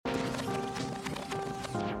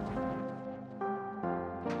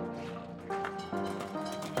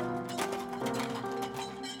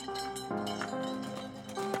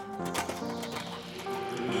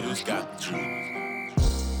G's got the juice.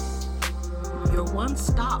 Your one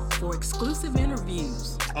stop for exclusive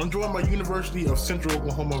interviews. I'm joined by University of Central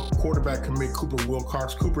Oklahoma quarterback commit Cooper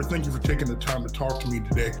Wilcox. Cooper, thank you for taking the time to talk to me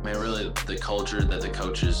today. Man, really, the culture that the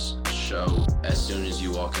coaches show as soon as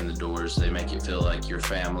you walk in the doors, they make it feel like your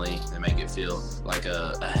family. They make it feel like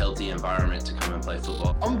a healthy environment to come and play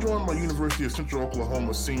football. I'm joined by University of Central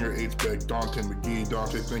Oklahoma senior H-back Dante McGee.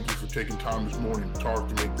 Dante, thank you for taking time this morning to talk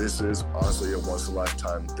to me. This is honestly a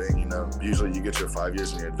once-in-a-lifetime thing, Usually you get your 5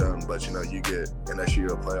 years and you're done, but, you get an extra year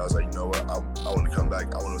to play. I was like, you know what, I want to come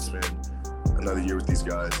back. I want to spend another year with these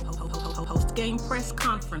guys. Post-game press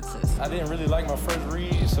conferences. I didn't really like my first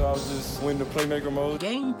read, so I was just went into playmaker mode.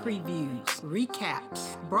 Game previews,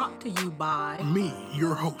 recaps, brought to you by me,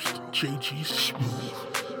 your host, JG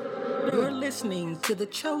Smooth. You're listening to The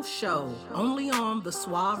Cho Show, only on the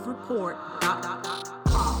SuaveReport.com.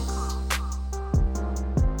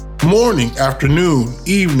 Morning, afternoon,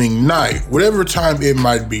 evening, night, whatever time it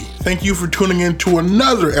might be. Thank you for tuning in to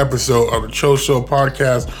another episode of the Cho Show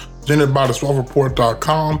podcast presented by the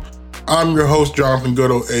SuaveReport.com. I'm your host, Jonathan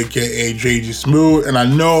Goodo, aka JG Smooth, and I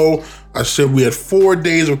know I said we had 4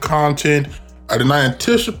 days of content. I did not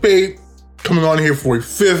anticipate coming on here for a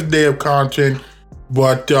fifth day of content,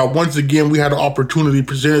 but once again, we had an opportunity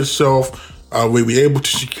present itself. We were able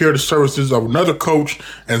to secure the services of another coach,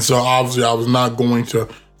 and so obviously I was not going to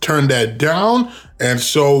turn that down. And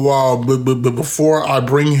so, but before I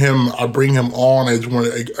bring him on, I just want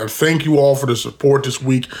to thank you all for the support this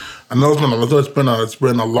week. I know it's been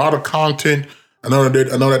a lot of content. I know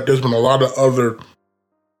that there's been a lot of other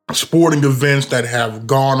sporting events that have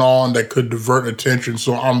gone on that could divert attention.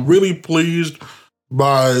 So I'm really pleased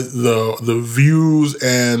by the views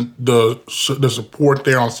and the support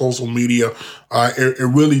there on social media. It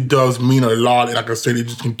really does mean a lot. And like I said, it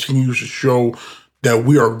just continues to show that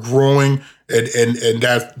we are growing, and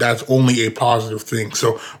that's only a positive thing.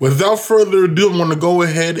 So without further ado, I want to go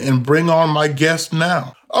ahead and bring on my guest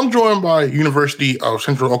now. I'm joined by University of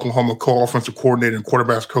Central Oklahoma co-offensive coordinator and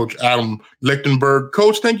quarterbacks coach Adam Lechtenberg.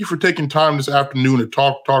 Coach, thank you for taking time this afternoon to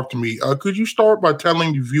talk to me. Could you start by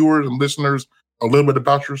telling the viewers and listeners a little bit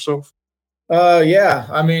about yourself? Yeah.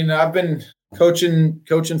 I mean, I've been coaching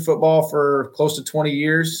football for close to 20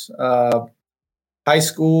 years. High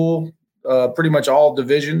school, pretty much all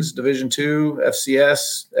divisions, Division II,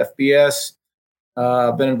 FCS, FBS.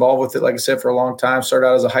 Been involved with it, like I said, for a long time. Started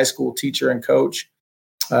out as a high school teacher and coach.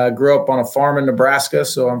 Grew up on a farm in Nebraska,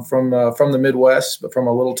 so I'm from the Midwest, but from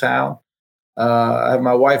a little town. I have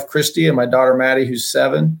my wife, Christy, and my daughter, Maddie, who's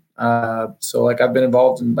 7. So I've been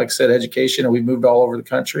involved in, like I said, education, and we've moved all over the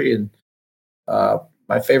country. And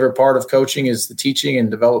my favorite part of coaching is the teaching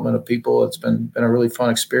and development of people. It's been a really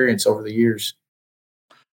fun experience over the years.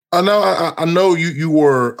 I know you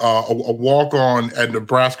were a walk-on at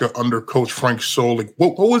Nebraska under Coach Frank Solich.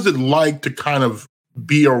 What was it like to kind of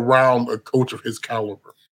be around a coach of his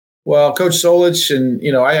caliber? Well, Coach Solich, and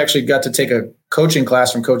I actually got to take a coaching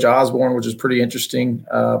class from Coach Osborne, which was pretty interesting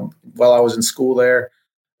while I was in school there.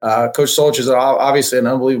 Coach Solich is obviously an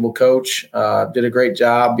unbelievable coach. Did a great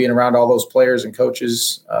job being around all those players and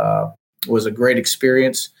coaches. Was a great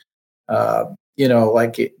experience. The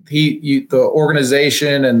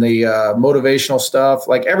organization and the motivational stuff,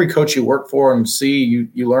 like every coach you work for and see,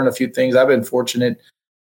 you learn a few things. I've been fortunate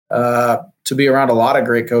to be around a lot of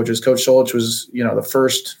great coaches. Coach Solich was, the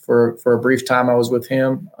first for a brief time I was with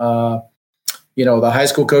him. The high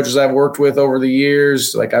school coaches I've worked with over the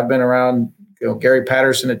years, like I've been around, Gary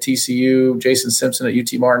Patterson at TCU, Jason Simpson at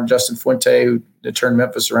UT Martin, Justin Fuente, who turned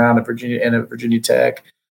Memphis around at Virginia Tech.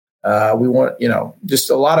 We want, just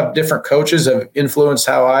a lot of different coaches have influenced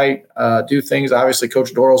how I do things. Obviously,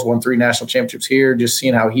 Coach Dorrell's won 3 national championships here, just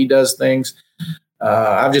seeing how he does things.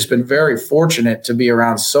 I've just been very fortunate to be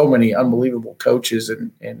around so many unbelievable coaches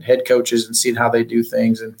and head coaches and seeing how they do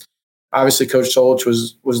things. And obviously, Coach Solich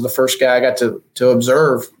was the first guy I got to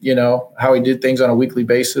observe, how he did things on a weekly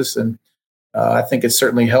basis. And I think it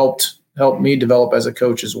certainly helped me develop as a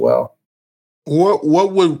coach as well. What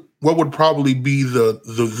would probably be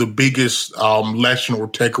the biggest lesson or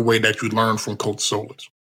takeaway that you learned from Coach Solich?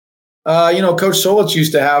 Coach Solich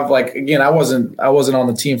used to have, I wasn't on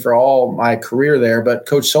the team for all my career there, but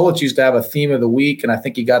Coach Solich used to have a theme of the week, and I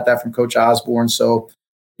think he got that from Coach Osborne. So,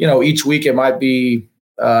 each week it might be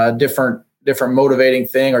a different motivating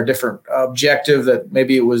thing or different objective that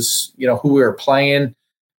maybe it was, who we were playing.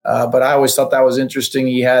 But I always thought that was interesting.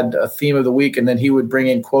 He had a theme of the week, and then he would bring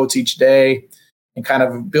in quotes each day and kind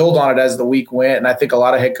of build on it as the week went. And I think a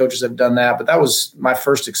lot of head coaches have done that, but that was my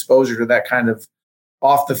first exposure to that kind of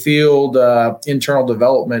off the field internal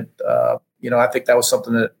development I think that was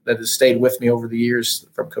something that has stayed with me over the years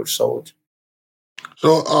from Coach Solich.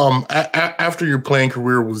 So, after your playing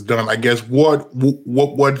career was done, I guess what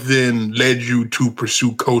then led you to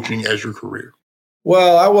pursue coaching as your career?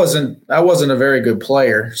 Well, I wasn't a very good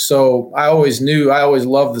player, so I always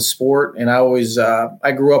loved the sport, and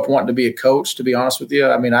I grew up wanting to be a coach. To be honest with you,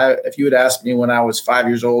 I mean, if you had asked me when I was 5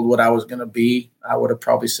 years old what I was going to be, I would have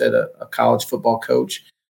probably said a college football coach.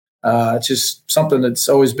 It's just something that's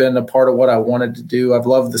always been a part of what I wanted to do. I've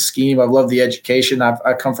loved the scheme. I've loved the education.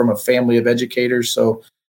 I come from a family of educators, so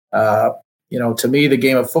to me, the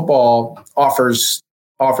game of football offers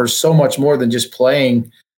so much more than just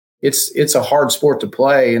playing. It's a hard sport to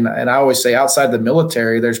play. And I always say outside the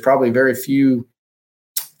military, there's probably very few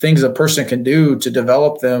things a person can do to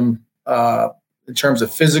develop them in terms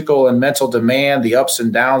of physical and mental demand, the ups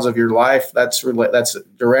and downs of your life. That's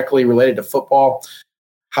directly related to football.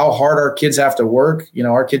 How hard our kids have to work.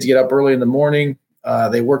 Our kids get up early in the morning.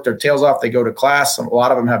 They work their tails off. They go to class. A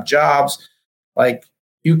lot of them have jobs. Like,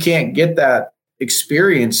 you can't get that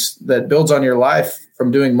experience that builds on your life from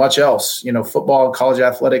doing much else. Football, college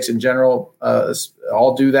athletics in general,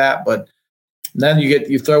 all do that. But then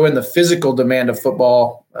you throw in the physical demand of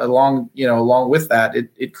football along with that.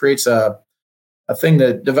 It creates a thing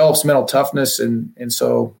that develops mental toughness. And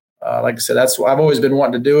so, like I said, that's I've always been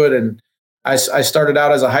wanting to do it. And I started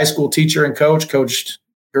out as a high school teacher and coached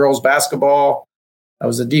girls basketball. I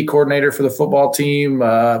was the D coordinator for the football team,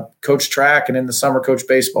 coached track, and in the summer coached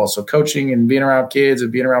baseball. So coaching and being around kids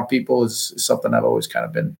and being around people is something I've always kind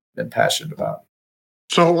of been passionate about.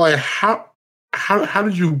 So, like, how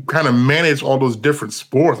did you kind of manage all those different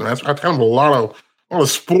sports? And that's kind of a lot of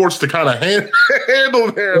sports to kind of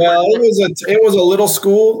handle there. Well, it was a little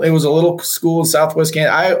school. It was a little school in Southwest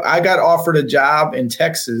Kansas. I got offered a job in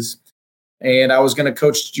Texas. And I was going to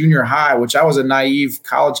coach junior high, which I was a naive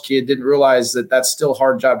college kid, didn't realize that that's still a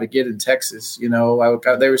hard job to get in Texas. They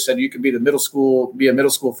were said you could be a middle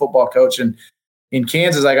school football coach. And in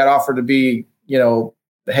Kansas, I got offered to be, the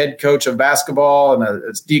head coach of basketball and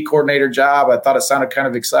a D coordinator job. I thought it sounded kind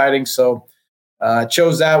of exciting. So I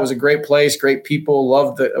chose that. It was a great place, great people,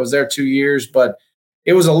 loved it. I was there 2 years, but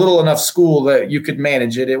it was a little enough school that you could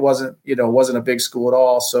manage it. It wasn't a big school at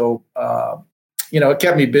all. So, it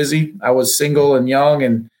kept me busy. I was single and young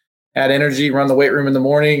and had energy, run the weight room in the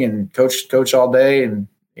morning and coach all day. And,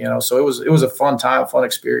 so it was a fun time, fun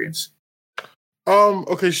experience.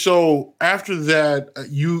 Okay. So after that,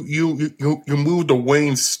 you moved to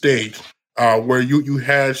Wayne State, where you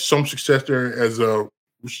had some success there as then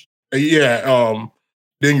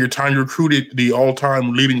your time you recruited the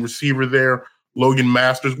all-time leading receiver there, Logan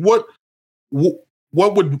Masters.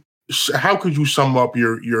 How could you sum up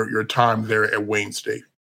your time there at Wayne State?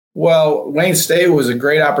 Well, Wayne State was a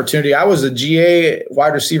great opportunity. I was a GA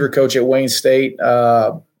wide receiver coach at Wayne State,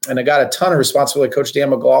 and I got a ton of responsibility. Coach Dan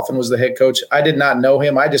McLaughlin was the head coach. I did not know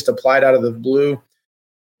him. I just applied out of the blue.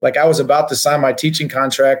 Like, I was about to sign my teaching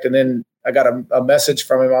contract, and then I got a message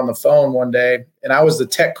from him on the phone one day, and I was the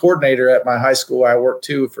tech coordinator at my high school. I worked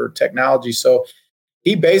too for technology. So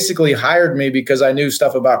he basically hired me because I knew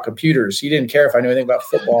stuff about computers. He didn't care if I knew anything about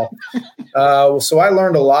football. So I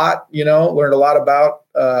learned a lot, learned a lot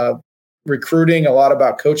about recruiting, a lot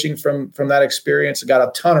about coaching from that experience. I got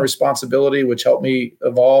a ton of responsibility, which helped me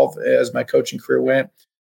evolve as my coaching career went.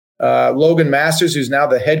 Logan Masters, who's now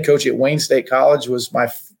the head coach at Wayne State College, was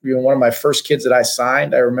one of my first kids that I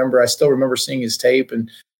signed. I still remember seeing his tape, and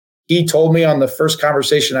he told me on the first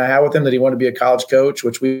conversation I had with him that he wanted to be a college coach,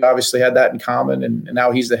 which we obviously had that in common. And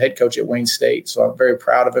now he's the head coach at Wayne State. So I'm very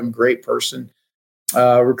proud of him. Great person.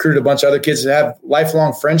 Recruited a bunch of other kids that have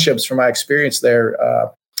lifelong friendships from my experience there.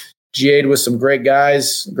 GA'd with some great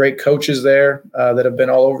guys, great coaches there that have been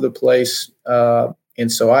all over the place. And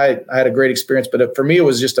so I had a great experience. But for me, it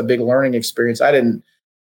was just a big learning experience. I didn't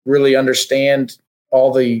really understand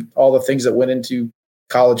all the things that went into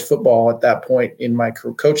college football at that point in my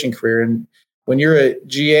coaching career. And when you're a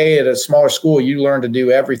GA at a smaller school, you learn to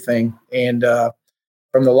do everything. And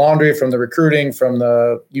from the laundry, from the recruiting, from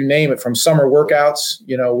you name it, from summer workouts,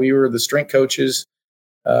 we were the strength coaches.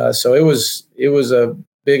 So it was a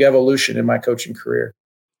big evolution in my coaching career.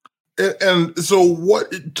 And so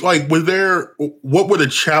what were the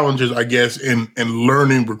challenges, I guess, in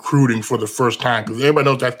learning recruiting for the first time? Because everybody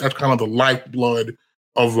knows that's kind of the lifeblood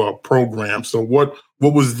of a program. So what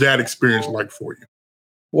was that experience like for you?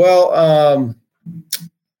 Well,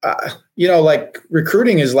 like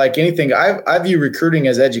recruiting is like anything. I view recruiting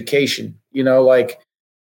as education.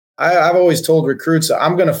 I've always told recruits,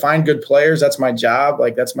 I'm going to find good players. That's my job.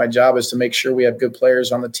 Like, that's my job, is to make sure we have good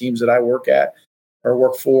players on the teams that I work at or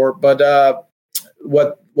work for. But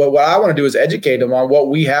what what I want to do is educate them on what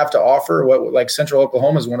we have to offer. What, like, Central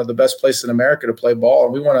Oklahoma is one of the best places in America to play ball,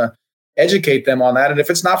 and we want to educate them on that. And if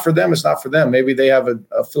it's not for them, it's not for them. Maybe they have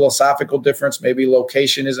a philosophical difference. Maybe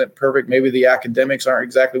location isn't perfect. Maybe the academics aren't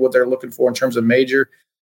exactly what they're looking for in terms of major.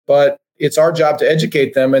 But it's our job to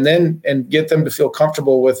educate them and get them to feel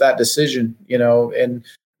comfortable with that decision. And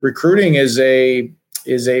recruiting is a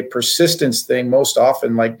persistence thing most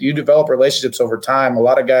often. Like, you develop relationships over time. A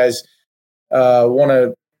lot of guys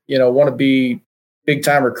want to be big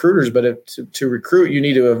time recruiters, but to recruit, you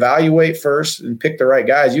need to evaluate first and pick the right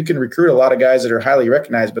guys. You can recruit a lot of guys that are highly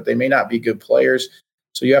recognized, but they may not be good players.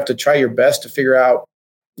 So you have to try your best to figure out,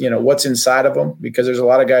 what's inside of them, because there's a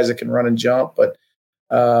lot of guys that can run and jump, but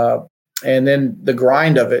and then the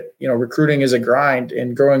grind of it, recruiting is a grind.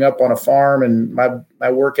 And growing up on a farm, and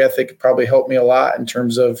my work ethic probably helped me a lot in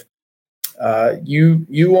terms of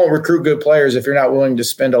you won't recruit good players if you're not willing to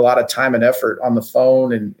spend a lot of time and effort on the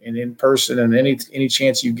phone and in person, and any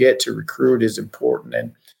chance you get to recruit is important.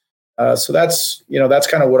 And so that's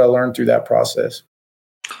kind of what I learned through that process.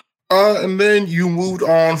 And then you moved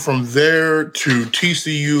on from there to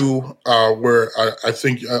TCU, where I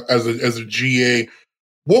think as a GA.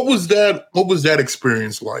 What was that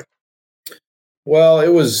experience like? Well, it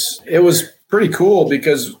was pretty cool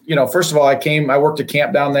because, first of all, I worked a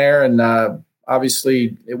camp down there, and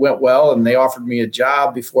obviously it went well, and they offered me a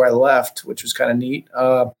job before I left, which was kind of neat.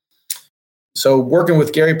 So working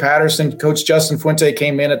with Gary Patterson, Coach Justin Fuente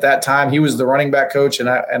came in at that time. He was the running back coach, and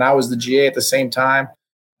I was the GA at the same time.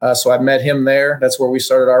 So I met him there. That's where we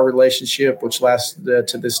started our relationship, which lasts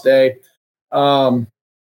to this day.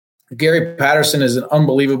 Gary Patterson is an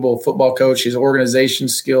unbelievable football coach. His organization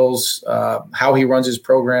skills, how he runs his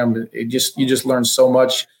program, you just learn so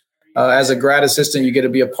much. As a grad assistant, you get to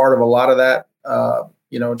be a part of a lot of that.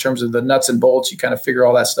 In terms of the nuts and bolts, you kind of figure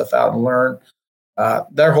all that stuff out and learn.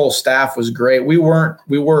 Their whole staff was great. We were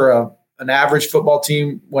an average football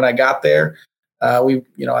team when I got there. I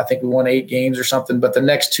think we won 8 games or something. But the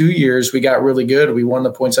next 2 years, we got really good. We won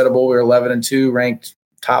the Poinsettia Bowl. We were 11-2, ranked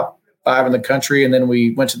top 5 in the country, and then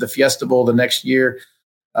we went to the Fiesta Bowl the next year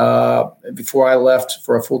before I left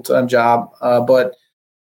for a full-time job. But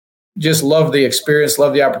just love the experience,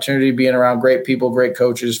 love the opportunity, being around great people, great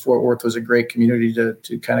coaches. Fort Worth was a great community to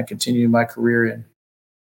kind of continue my career in.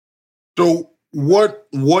 So what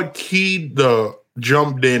keyed the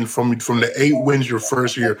jump then from the 8 wins your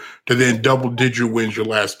first year to then double-digit wins your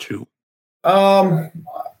last 2?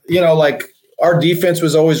 Our defense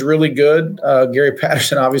was always really good. Gary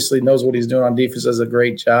Patterson obviously knows what he's doing on defense, does a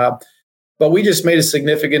great job. But we just made a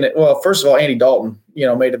significant – well, first of all, Andy Dalton,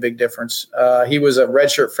 made a big difference. He was a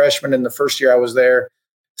redshirt freshman in the first year I was there.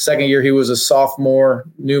 Second year, he was a sophomore,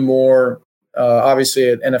 knew more,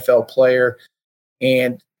 obviously an NFL player,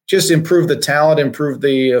 and just improved the talent, improved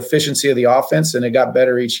the efficiency of the offense, and it got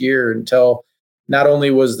better each year until – not only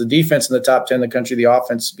was the defense in the top 10 in the country, the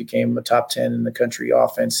offense became a top 10 in the country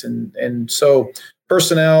offense. And so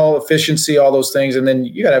personnel, efficiency, all those things. And then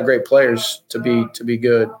you got to have great players to be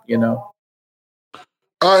good,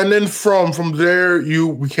 And then from there,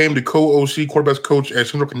 you became the co-OC quarterbacks coach at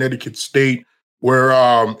Central Connecticut State, where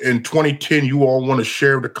in 2010, you all won a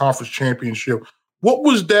share of the conference championship. What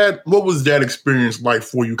was that experience like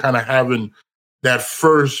for you, kind of having that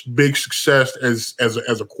first big success as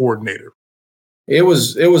a coordinator? It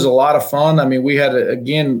was a lot of fun. I mean, we had a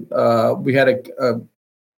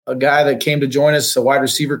guy that came to join us, a wide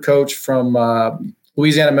receiver coach from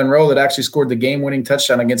Louisiana Monroe, that actually scored the game-winning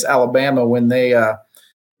touchdown against Alabama when they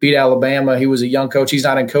beat Alabama. He was a young coach. He's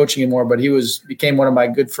not in coaching anymore, but he became one of my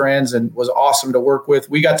good friends and was awesome to work with.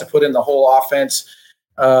 We got to put in the whole offense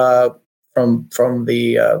from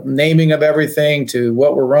the naming of everything to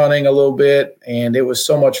what we're running a little bit, and it was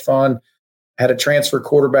so much fun. Had a transfer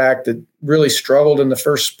quarterback that really struggled in the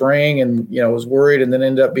first spring and, was worried, and then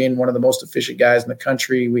ended up being one of the most efficient guys in the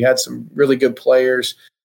country. We had some really good players,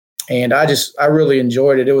 and I really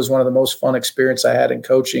enjoyed it. It was one of the most fun experience I had in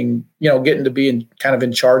coaching. Getting to be kind of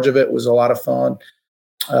in charge of it was a lot of fun.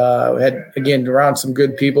 Had, again, around some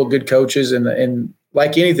good people, good coaches, and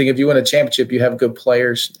like anything, if you win a championship, you have good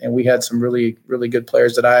players, and we had some really, really good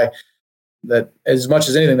players that as much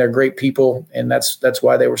as anything, they're great people, and that's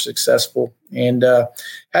why they were successful. And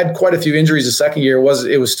had quite a few injuries the second year.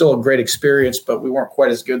 It was still a great experience, but we weren't quite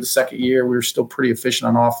as good the second year. We were still pretty efficient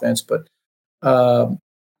on offense, but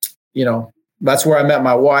that's where I met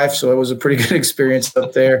my wife, so it was a pretty good experience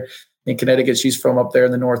up there in Connecticut. She's from up there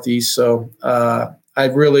in the Northeast, so I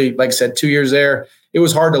really, like I said, 2 years there. It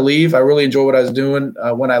was hard to leave. I really enjoyed what I was doing.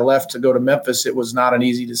 When I left to go to Memphis, it was not an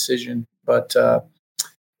easy decision, but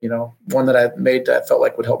one that I made that I felt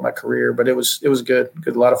like would help my career. But it was good,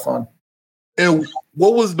 a lot of fun. And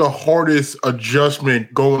what was the hardest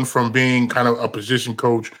adjustment going from being kind of a position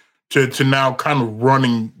coach to now kind of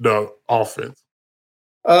running the offense?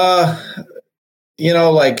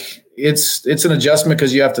 Like it's an adjustment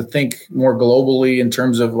because you have to think more globally in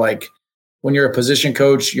terms of like when you're a position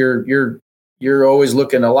coach, you're always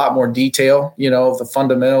looking a lot more detail, the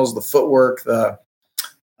fundamentals, the footwork,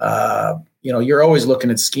 you're always looking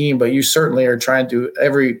at scheme, but you certainly are trying to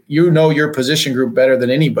your position group better than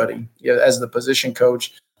anybody as the position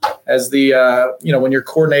coach. As the when you're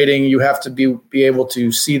coordinating, you have to be able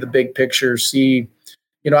to see the big picture. See,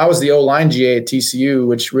 I was the O-line GA at TCU,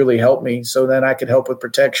 which really helped me. So then I could help with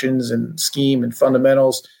protections and scheme and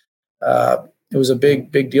fundamentals. It was a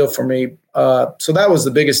big deal for me. So that was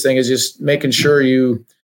the biggest thing, is just making sure you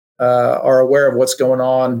are aware of what's going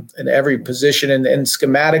on in every position, and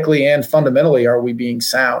schematically and fundamentally, are we being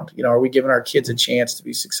sound? Are we giving our kids a chance to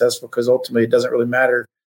be successful? Because ultimately, it doesn't really matter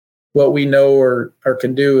what we know or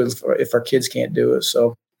can do if our kids can't do it.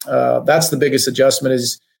 So that's the biggest adjustment,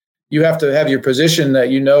 is you have to have your position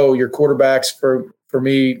that your quarterbacks for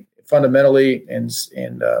me fundamentally and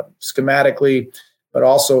schematically, but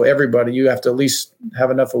also everybody. You have to at least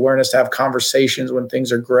have enough awareness to have conversations when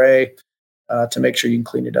things are gray, to make sure you can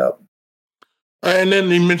clean it up. And then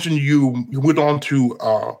you mentioned you went on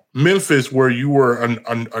to Memphis, where you were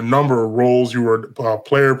a number of roles. You were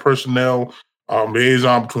player personnel,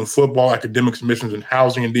 liaison between football, academics, admissions, and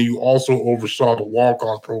housing, and then you also oversaw the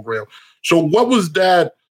walk-on program. So what was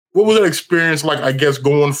that experience like, I guess,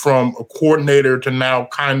 going from a coordinator to now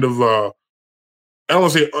kind of I don't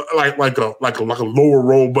want to say like a lower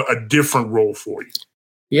role, but a different role for you?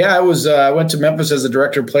 Yeah, I went to Memphis as the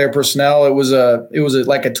director of player personnel. It was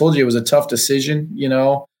like I told you, it was a tough decision.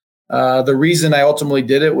 The reason I ultimately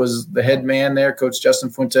did it was the head man there, Coach Justin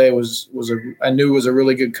Fuente, I knew was a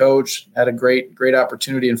really good coach, had a great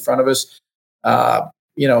opportunity in front of us. At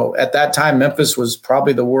that time, Memphis was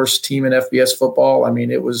probably the worst team in FBS football. I mean,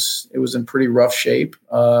 it was in pretty rough shape.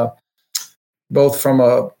 Both from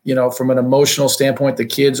an emotional standpoint, the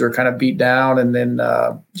kids were kind of beat down, and then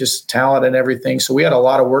just talent and everything. So we had a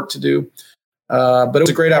lot of work to do, but it was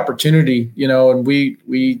a great opportunity, and we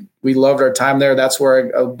loved our time there. That's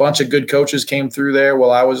where a bunch of good coaches came through there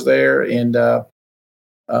while I was there, and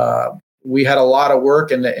we had a lot of work,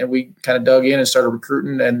 and we kind of dug in and started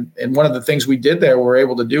recruiting. And one of the things we did there, we were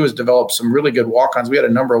able to do, is develop some really good walk-ons. We had a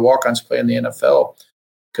number of walk-ons play in the NFL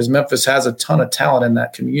because Memphis has a ton of talent in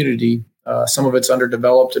that community. Some of it's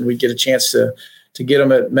underdeveloped, and we get a chance to get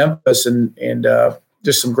them at Memphis, and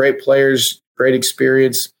just some great players, great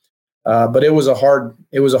experience. But it was a hard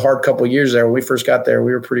couple of years there. When we first got there,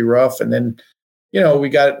 we were pretty rough, and then we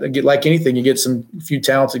got like anything, you get few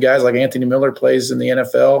talented guys like Anthony Miller plays in the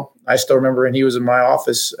NFL. I still remember, and he was in my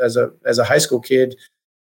office as a high school kid,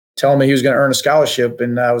 telling me he was going to earn a scholarship,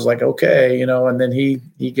 and I was like, okay, and then he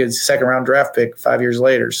gets a second round draft pick 5 years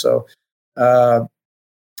later. So.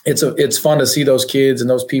 It's fun to see those kids and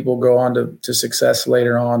those people go on to success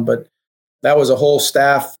later on. But that was a whole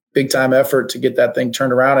staff, big time effort to get that thing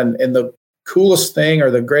turned around. And the coolest thing, or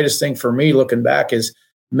the greatest thing for me looking back, is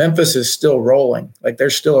Memphis is still rolling. Like, they're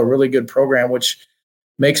still a really good program, which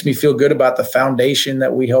makes me feel good about the foundation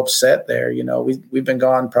that we helped set there. We've been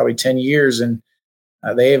gone probably 10 years, and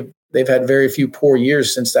they've had very few poor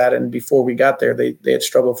years since that. And before we got there, they had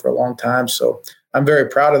struggled for a long time. So I'm very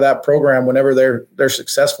proud of that program. Whenever they're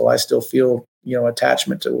successful, I still feel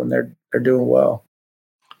attachment to when they're doing well.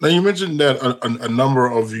 Now, you mentioned that a number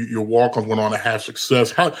of your walk-ons went on to have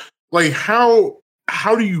success. How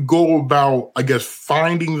do you go about, I guess,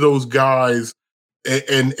 finding those guys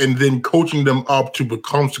and then coaching them up to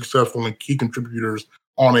become successful and key contributors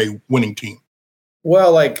on a winning team?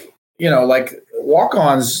 Well, like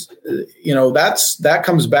walk-ons, that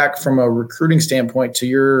comes back from a recruiting standpoint to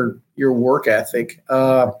your work ethic.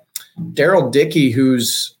 Daryl Dickey,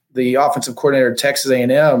 who's the offensive coordinator at Texas A&M,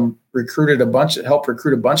 helped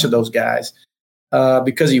recruit a bunch of those guys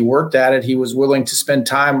because he worked at it. He was willing to spend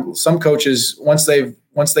time. Some coaches, once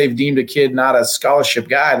they've deemed a kid not a scholarship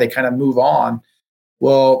guy, they kind of move on.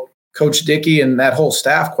 Well, Coach Dickey and that whole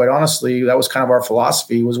staff, quite honestly, that was kind of our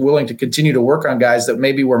philosophy, was willing to continue to work on guys that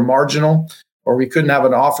maybe were marginal, or we couldn't have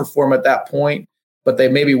an offer for them at that point, but they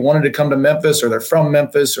maybe wanted to come to Memphis, or they're from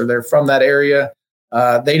Memphis, or they're from that area.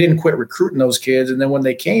 They didn't quit recruiting those kids. And then when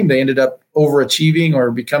they came, they ended up overachieving or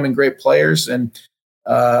becoming great players. And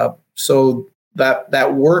so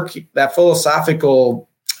that philosophical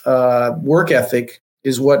work ethic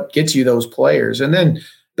is what gets you those players. And then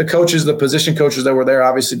the coaches, the position coaches that were there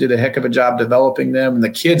obviously did a heck of a job developing them. And the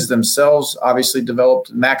kids themselves obviously developed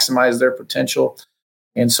and maximized their potential.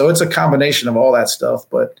 And so it's a combination of all that stuff.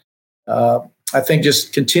 But I think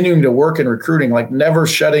just continuing to work in recruiting, like never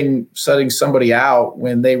shutting somebody out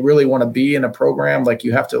when they really want to be in a program. Like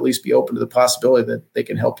you have to at least be open to the possibility that they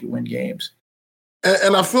can help you win games.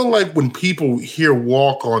 And I feel like when people hear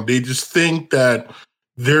walk on, they just think that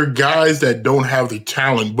they're guys that don't have the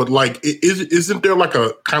talent. But like, isn't there like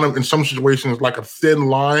a kind of, in some situations, like a thin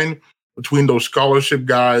line between those scholarship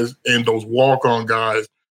guys and those walk-on guys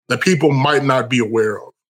that people might not be aware of?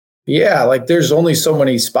 Yeah, like there's only so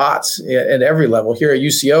many spots at every level. Here at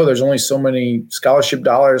UCO, there's only so many scholarship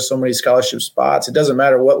dollars, so many scholarship spots. It doesn't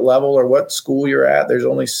matter what level or what school you're at. There's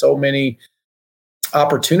only so many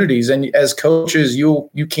opportunities. And as coaches, you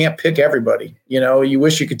can't pick everybody. You know, you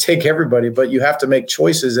wish you could take everybody, but you have to make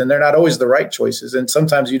choices, and they're not always the right choices. And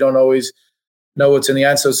sometimes you don't always know what's in the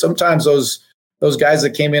end. So sometimes those guys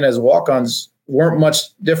that came in as walk-ons weren't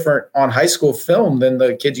much different on high school film than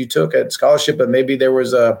the kids you took at scholarship, but maybe there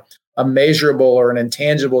was a measurable or an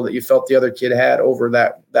intangible that you felt the other kid had over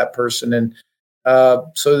that person. And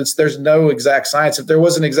so there's no exact science. If there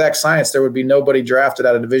was an exact science, there would be nobody drafted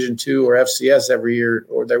out of Division II or FCS every year,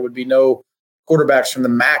 or there would be no quarterbacks from the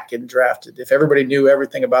MAC getting drafted. If everybody knew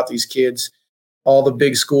everything about these kids, all the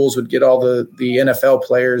big schools would get all the NFL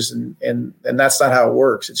players, and that's not how it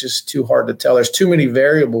works. It's just too hard to tell. There's too many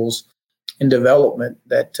variables in development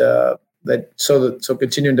so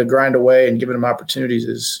continuing to grind away and giving them opportunities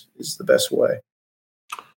is the best way.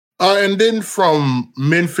 And then from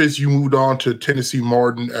Memphis, you moved on to Tennessee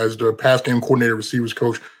Martin as the pass game coordinator, receivers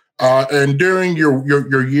coach. And during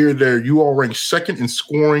your year there, you all ranked second in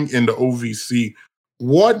scoring in the OVC.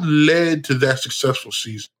 What led to that successful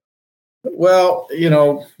season? Well, you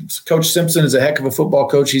know, Coach Simpson is a heck of a football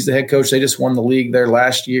coach. He's the head coach. They just won the league there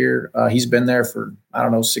last year. He's been there for,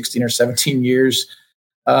 16 or 17 years.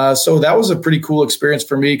 So that was a pretty cool experience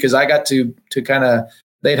for me because I got to kind of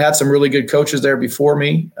 – they'd had some really good coaches there before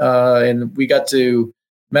me, and we got to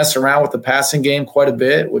mess around with the passing game quite a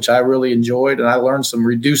bit, which I really enjoyed. And I learned some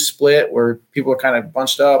reduced split where people are kind of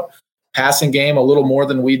bunched up, passing game a little more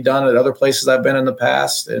than we'd done at other places I've been in the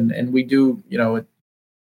past. And we do,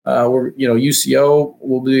 UCO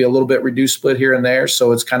will be a little bit reduced split here and there.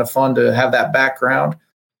 So it's kind of fun to have that background.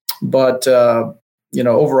 But,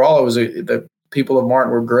 overall, the people of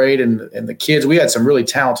Martin were great. And the kids, we had some really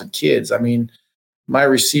talented kids. I mean, my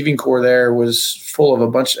receiving core there was full of a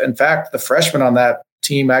bunch. In fact, the freshmen on that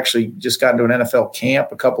team actually just got into an NFL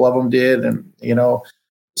camp. A couple of them did. And,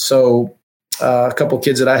 so a couple of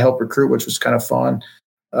kids that I helped recruit, which was kind of fun.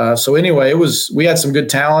 So anyway, we had some good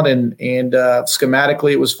talent and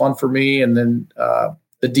schematically it was fun for me. And then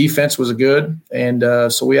the defense was good. And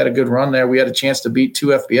so we had a good run there. We had a chance to beat 2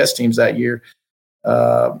 FBS teams that year.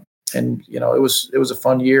 And it was a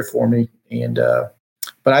fun year for me. And,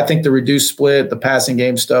 but I think the reduced split, the passing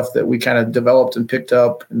game stuff that we kind of developed and picked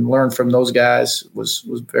up and learned from those guys was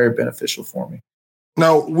very beneficial for me.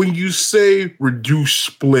 Now, when you say reduced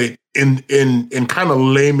split in kind of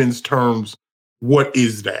layman's terms, what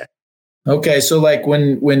is that? Okay, so like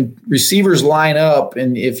when receivers line up,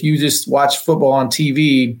 and if you just watch football on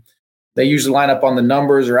TV, they usually line up on the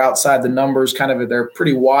numbers or outside the numbers. Kind of, they're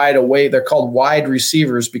pretty wide away. They're called wide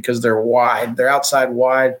receivers because they're wide. They're outside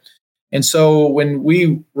wide. And so when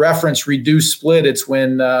we reference reduced split, it's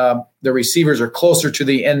when the receivers are closer to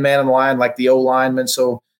the end man in the line, like the O lineman.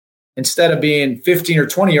 So instead of being 15 or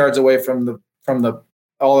 20 yards away from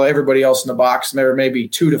everybody else in the box, they're maybe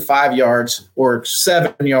 2 to 5 yards or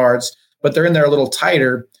 7 yards, but they're in there a little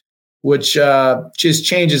tighter, which just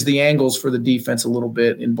changes the angles for the defense a little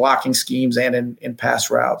bit in blocking schemes and in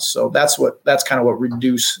pass routes. So that's kind of what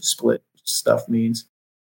reduced split stuff means.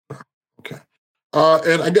 Okay.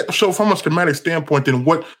 And I guess, so from a schematic standpoint, then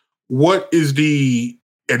what is the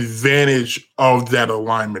advantage of that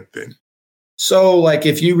alignment then? So like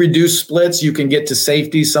if you reduce splits, you can get to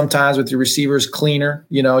safety sometimes with your receivers cleaner.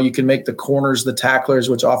 You can make the corners the tacklers,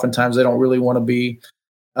 which oftentimes they don't really want to be.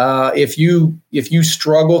 If you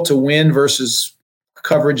struggle to win versus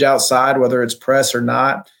coverage outside, whether it's press or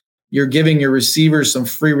not, you're giving your receivers some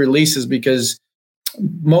free releases because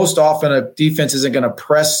most often a defense isn't going to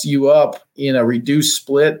press you up in a reduced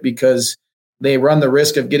split because they run the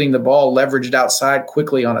risk of getting the ball leveraged outside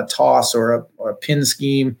quickly on a toss or a pin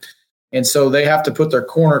scheme. And so they have to put their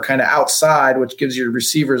corner kind of outside, which gives your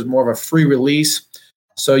receivers more of a free release.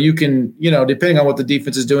 So you can, depending on what the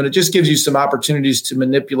defense is doing, it just gives you some opportunities to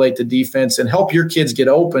manipulate the defense and help your kids get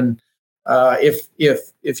open.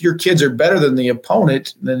 If your kids are better than the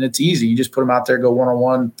opponent, then it's easy. You just put them out there, go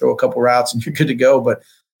one-on-one, throw a couple routes, and you're good to go. But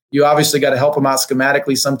You obviously got to help them out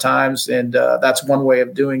schematically sometimes, and that's one way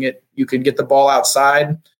of doing it. You can get the ball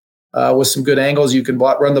outside with some good angles. You can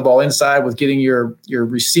run the ball inside with getting your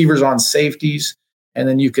receivers on safeties, and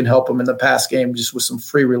then you can help them in the pass game just with some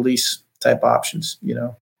free release type options,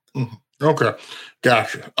 Mhm. Okay,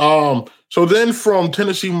 gotcha. So then from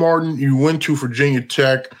Tennessee Martin, you went to Virginia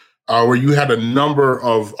Tech, where you had a number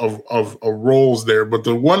of roles there. But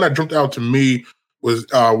the one that jumped out to me was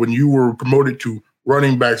when you were promoted to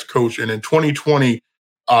running backs coach, and in 2020,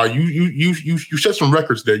 you set some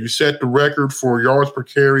records there. You set the record for yards per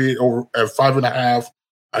carry over at 5.5.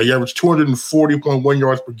 You averaged 240.1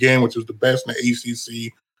 yards per game, which was the best in the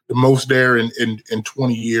ACC, the most there in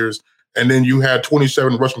 20 years. And then you had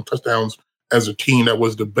 27 rushing touchdowns as a team. That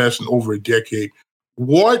was the best in over a decade.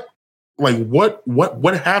 What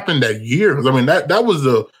happened that year? 'Cause, I mean, that was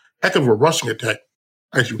a heck of a rushing attack.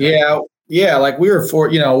 Yeah. Like we were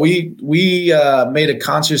we made a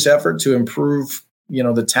conscious effort to improve,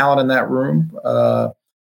 the talent in that room.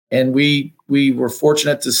 And we were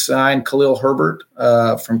fortunate to sign Khalil Herbert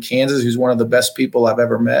from Kansas, who's one of the best people I've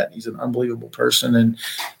ever met. He's an unbelievable person and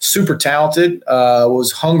super talented,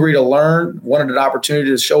 was hungry to learn, wanted an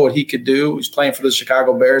opportunity to show what he could do. He's playing for the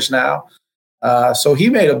Chicago Bears now. So he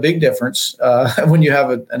made a big difference when you have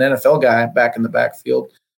an NFL guy back in the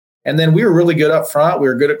backfield. And then we were really good up front. We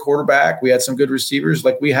were good at quarterback. We had some good receivers.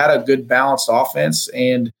 Like we had a good balanced offense,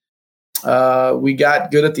 and we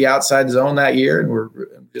got good at the outside zone that year, and we're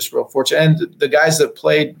just real fortunate. And the guys that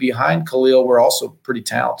played behind Khalil were also pretty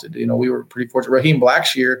talented. We were pretty fortunate. Raheem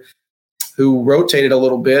Blackshear, who rotated a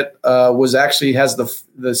little bit,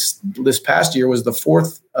 this past year was the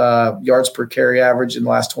fourth yards per carry average in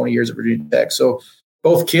the last 20 years at Virginia Tech. So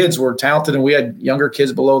both kids were talented, and we had younger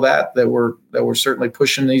kids below that were certainly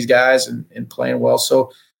pushing these guys and playing well.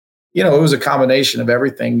 So it was a combination of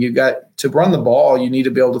everything. You got to run the ball. You need to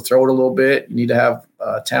be able to throw it a little bit. You need to have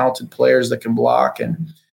talented players that can block. And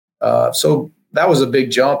so that was a big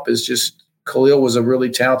jump, is just Khalil was a really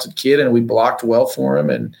talented kid, and we blocked well for him.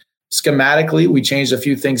 And schematically, we changed a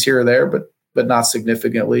few things here or there, but not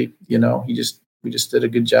significantly. We just did a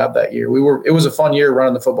good job that year. It was a fun year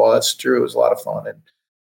running the football. That's true. It was a lot of fun, and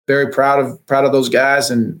very proud of those guys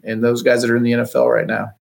and those guys that are in the NFL right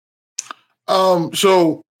now.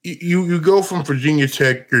 So you go from Virginia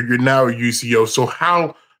Tech, you're now at UCO. So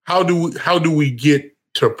how do we get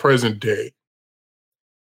to present day?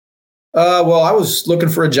 Well, I was looking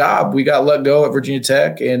for a job. We got let go at Virginia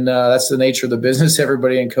Tech, and that's the nature of the business.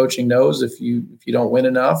 Everybody in coaching knows if you don't win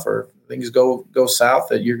enough or things go south,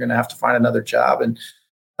 that you're going to have to find another job. And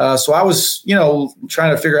so I was,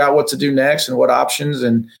 trying to figure out what to do next and what options.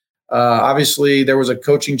 And obviously, there was a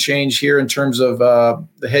coaching change here in terms of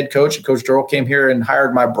the head coach. Coach Dorrell came here and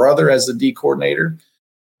hired my brother as the D coordinator.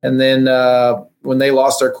 And then when they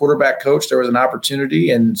lost their quarterback coach, there was an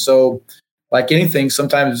opportunity. And so, like anything,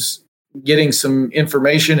 sometimes getting some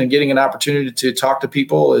information and getting an opportunity to talk to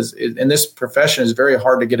people is in this profession is very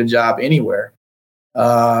hard to get a job anywhere.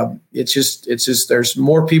 It's just there's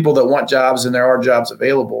more people that want jobs than there are jobs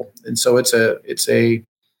available. And so it's a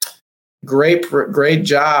great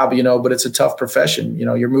job, but it's a tough profession.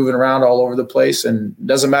 You're moving around all over the place, and it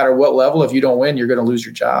doesn't matter what level. If you don't win, you're going to lose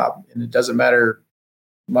your job, and it doesn't matter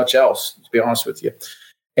much else, to be honest with you.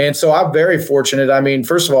 And so I'm very fortunate. I mean,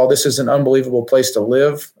 first of all, this is an unbelievable place to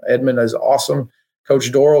live. Edmond is awesome.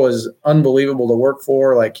 Coach Dorrell is unbelievable to work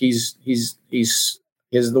for. Like he's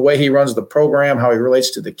the way he runs the program, how he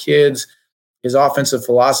relates to the kids, his offensive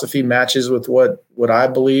philosophy matches with what I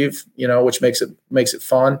believe, which makes it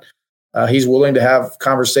fun. He's willing to have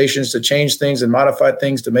conversations to change things and modify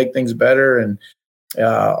things to make things better. And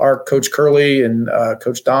our Coach Curley and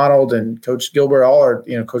Coach Donald and Coach Gilbert, all are,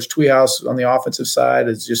 Coach Tweehouse on the offensive side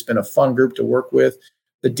has just been a fun group to work with.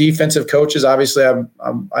 The defensive coaches, obviously,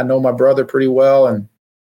 I know my brother pretty well, and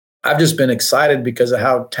I've just been excited because of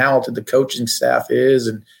how talented the coaching staff is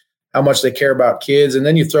and how much they care about kids. And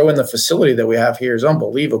then you throw in the facility that we have here is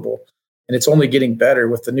unbelievable, and it's only getting better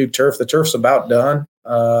with the new turf. The turf's about done.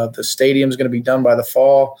 The stadium's going to be done by the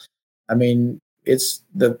fall. I mean, it's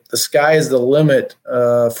the sky is the limit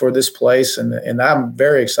for this place, and I'm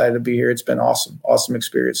very excited to be here. It's been awesome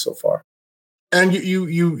experience so far. And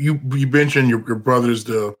you mentioned your brother's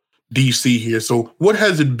the DC here. So what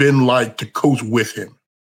has it been like to coach with him?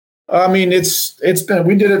 I mean, it's been,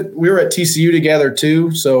 we were at TCU together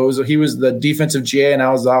too. So he was the defensive GA and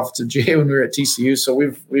I was the offensive GA when we were at TCU. So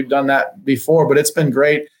we've done that before, but it's been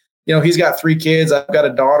great. He's got 3 kids. I've got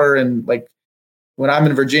a daughter, and like when I'm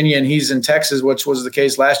in Virginia and he's in Texas, which was the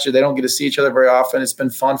case last year, they don't get to see each other very often. It's been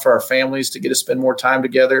fun for our families to get to spend more time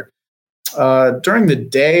together. during the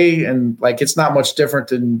day, and like it's not much different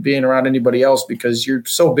than being around anybody else because you're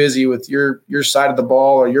so busy with your side of the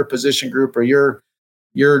ball or your position group or your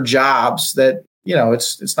jobs that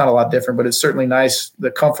it's not a lot different. But it's certainly nice,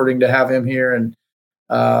 the comforting to have him here, and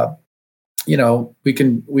we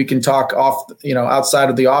can talk off outside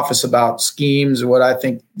of the office about schemes, what I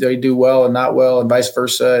think they do well and not well, and vice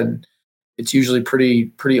versa. And it's usually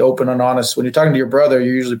pretty open and honest. When you're talking to your brother,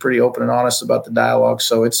 you're usually pretty open and honest about the dialogue.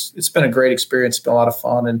 So it's been a great experience. It's been a lot of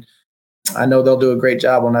fun, and I know they'll do a great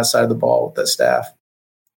job on that side of the ball with that staff.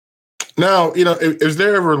 Now, is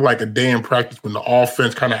there ever like a day in practice when the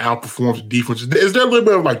offense kind of outperforms the defense? Is there a little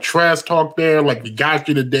bit of like trash talk there, like we got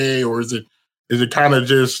you today, or is it kind of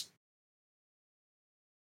just,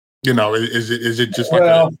 is it just like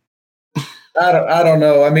I don't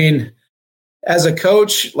know. I mean, as a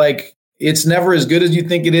coach, like it's never as good as you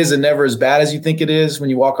think it is and never as bad as you think it is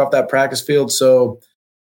when you walk off that practice field. So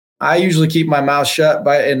I usually keep my mouth shut,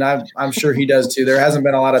 and I'm sure he does too. There hasn't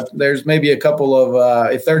been there's maybe a couple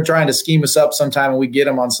of, if they're trying to scheme us up sometime and we get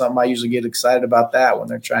them on something, I usually get excited about that when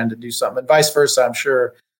they're trying to do something, and vice versa, I'm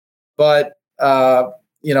sure. But,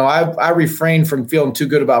 I refrain from feeling too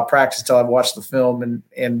good about practice until I've watched the film,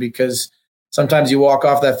 and because sometimes you walk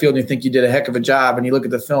off that field and you think you did a heck of a job, and you look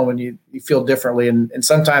at the film and you feel differently. And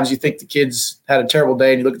sometimes you think the kids had a terrible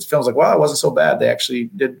day and you look at the film, it's like, wow, it wasn't so bad. They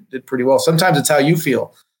actually did pretty well. Sometimes it's how you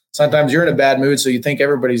feel. Sometimes you're in a bad mood, so you think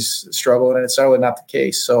everybody's struggling, and it's certainly not the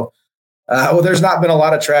case. So, there's not been a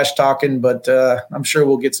lot of trash talking, but I'm sure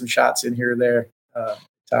we'll get some shots in here or there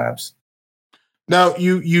times. Now,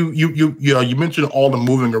 you mentioned all the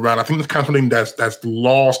moving around. I think that's kind of something that's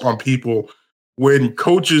lost on people. When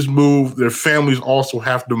coaches move, their families also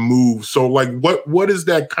have to move. So, like, what is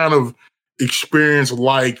that kind of experience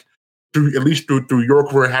like? At least through your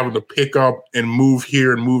career, having to pick up and move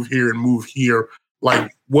here and move here and move here.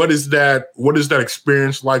 Like, what is that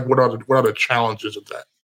experience like? What are the challenges of that?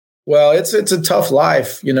 Well, it's a tough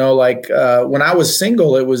life, when I was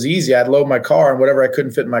single, it was easy. I'd load my car, and whatever I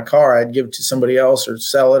couldn't fit in my car, I'd give it to somebody else or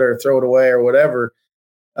sell it or throw it away or whatever.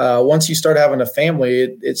 Once you start having a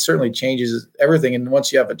family, it certainly changes everything. And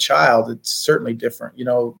once you have a child, it's certainly different.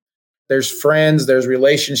 There's friends, there's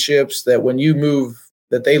relationships that when you move,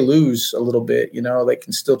 that they lose a little bit. They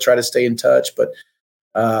can still try to stay in touch, but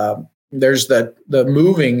there's the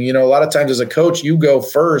moving. A lot of times as a coach, you go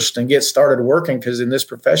first and get started working, because in this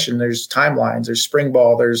profession, there's timelines, there's spring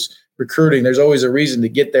ball, there's recruiting. There's always a reason to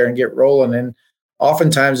get there and get rolling. And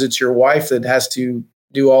oftentimes it's your wife that has to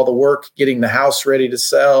do all the work, getting the house ready to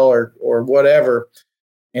sell or whatever.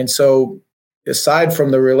 And so aside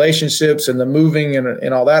from the relationships and the moving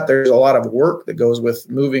and all that, there's a lot of work that goes with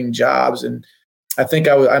moving jobs. And I think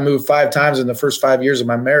I moved 5 times in the first 5 years of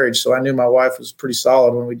my marriage. So I knew my wife was pretty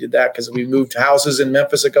solid when we did that, because we moved houses in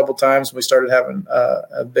Memphis a couple times. We started having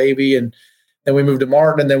a baby, and then we moved to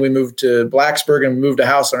Martin, and then we moved to Blacksburg, and we moved a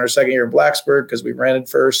house on our second year in Blacksburg because we rented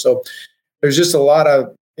first. So there's just a lot of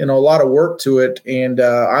work to it. And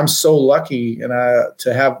I'm so lucky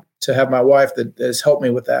to have my wife that has helped me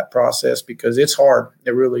with that process, because it's hard.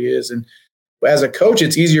 It really is. And as a coach,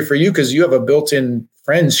 it's easier for you because you have a built-in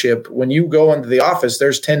friendship. When you go into the office,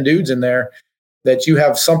 there's 10 dudes in there that you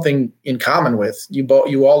have something in common with.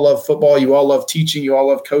 You all love football. You all love teaching. You all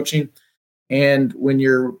love coaching. And when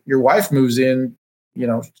your wife moves in,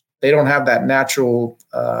 they don't have that natural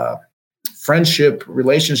friendship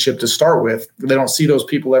relationship to start with. They don't see those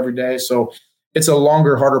people every day. So it's a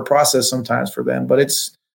longer, harder process sometimes for them.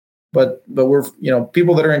 But we're,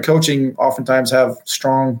 people that are in coaching oftentimes have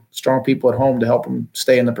strong people at home to help them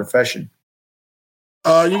stay in the profession.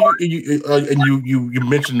 You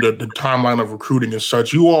mentioned the timeline of recruiting and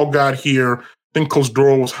such. You all got here. I think Coach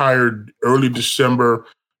Doral was hired early December.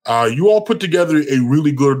 You all put together a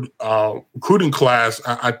really good recruiting class,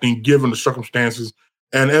 I think, given the circumstances.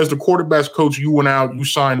 And as the quarterbacks coach, you went out, you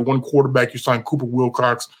signed one quarterback, you signed Cooper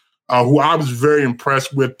Wilcox, who I was very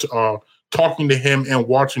impressed with talking to him and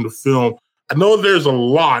watching the film. I know there's a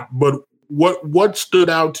lot, but what stood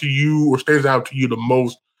out to you or stands out to you the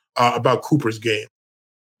most about Cooper's game?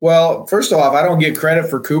 Well, first off, I don't get credit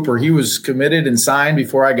for Cooper. He was committed and signed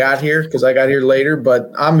before I got here, because I got here later,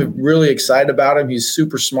 but I'm really excited about him. He's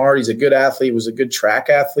super smart. He's a good athlete. He was a good track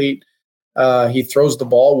athlete. He throws the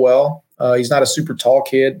ball well. He's not a super tall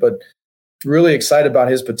kid, but really excited about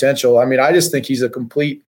his potential. I mean, I just think he's a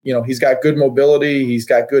complete, he's got good mobility. He's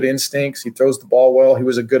got good instincts. He throws the ball well. He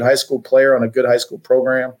was a good high school player on a good high school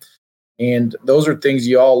program. And those are things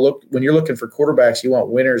when you're looking for quarterbacks, you want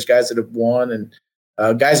winners, guys that have won, and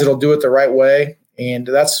guys that'll do it the right way. And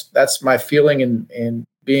that's my feeling. And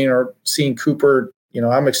seeing Cooper,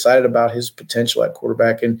 I'm excited about his potential at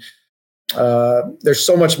quarterback. And there's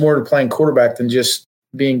so much more to playing quarterback than just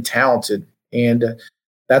being talented. And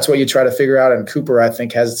that's what you try to figure out. And Cooper, I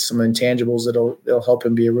think, has some intangibles that'll help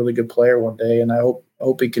him be a really good player one day. And I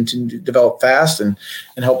hope he continue to develop fast and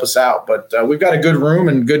help us out. But we've got a good room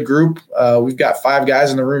and good group. We've got 5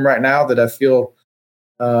 guys in the room right now that I feel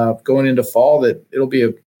going into fall that it'll be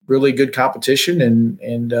a really good competition.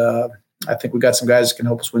 And I think we've got some guys that can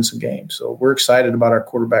help us win some games. So we're excited about our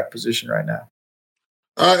quarterback position right now.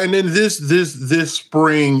 And then this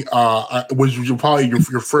spring was probably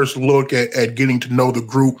your first look at getting to know the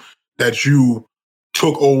group that you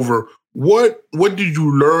took over. What did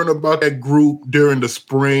you learn about that group during the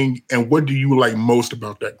spring, and what do you like most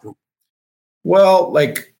about that group? Well,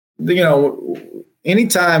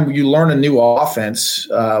 anytime you learn a new offense,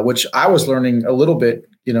 which I was learning a little bit,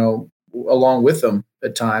 along with them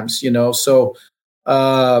at times, so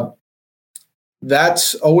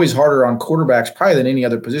that's always harder on quarterbacks probably than any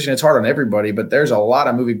other position. It's hard on everybody, but there's a lot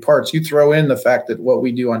of moving parts. You throw in the fact that what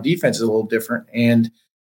we do on defense is a little different, and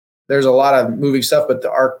there's a lot of moving stuff. But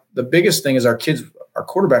the biggest thing is our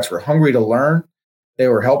quarterbacks were hungry to learn. They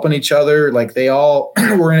were helping each other. Like they all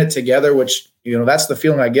were in it together, which, that's the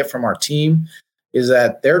feeling I get from our team is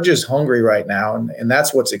that they're just hungry right now. And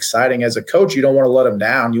that's what's exciting. As a coach, you don't want to let them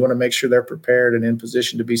down. You want to make sure they're prepared and in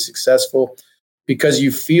position to be successful because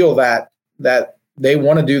you feel that they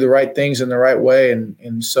want to do the right things in the right way.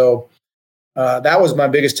 And so that was my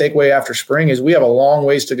biggest takeaway after spring is we have a long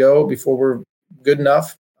ways to go before we're good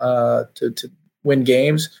enough to win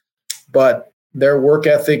games. But their work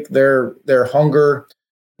ethic, their hunger,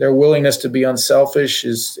 their willingness to be unselfish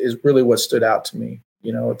is really what stood out to me.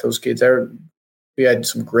 With those kids, we had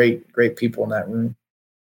some great people in that room.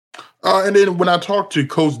 And then when I talked to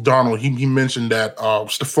Coach Donald, he mentioned that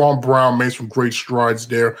Stephon Brown made some great strides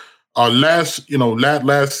there. Last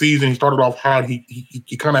season, he started off hot.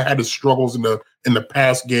 He kind of had his struggles in the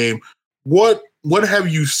past game. What have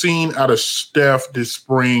you seen out of Steph this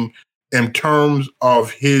spring in terms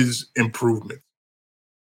of his improvement?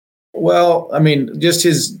 Well, I mean, just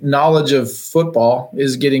his knowledge of football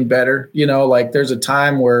is getting better. There's a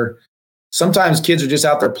time where sometimes kids are just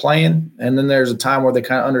out there playing, and then there's a time where they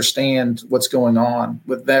kind of understand what's going on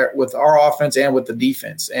with our offense and with the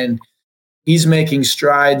defense. And he's making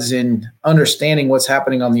strides in understanding what's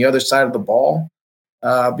happening on the other side of the ball.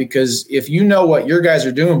 Because if you know what your guys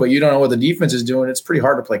are doing, but you don't know what the defense is doing, it's pretty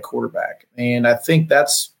hard to play quarterback. And I think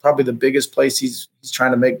that's probably the biggest place he's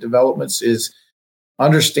trying to make developments is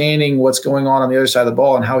understanding what's going on the other side of the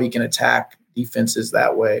ball and how he can attack defenses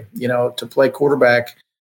that way. To play quarterback,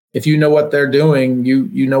 if you know what they're doing,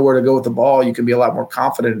 you know where to go with the ball, you can be a lot more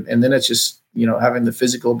confident. And then it's just, having the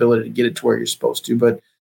physical ability to get it to where you're supposed to. But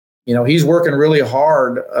he's working really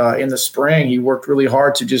hard in the spring. He worked really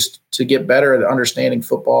hard to get better at understanding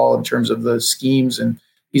football in terms of the schemes. And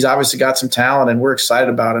he's obviously got some talent, and we're excited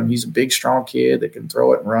about him. He's a big, strong kid that can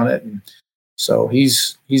throw it and run it. And so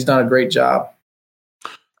he's done a great job.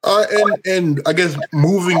 And I guess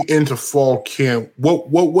moving into fall camp,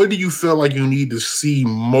 what do you feel like you need to see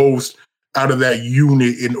most out of that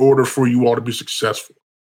unit in order for you all to be successful?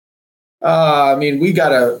 We got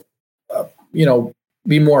to,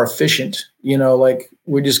 be more efficient.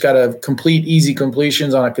 We just got to complete easy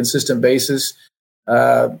completions on a consistent basis.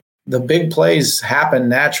 The big plays happen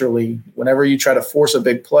naturally. Whenever you try to force a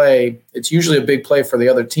big play, it's usually a big play for the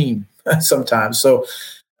other team sometimes. So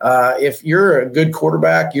if you're a good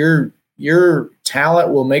quarterback, your talent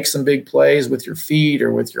will make some big plays with your feet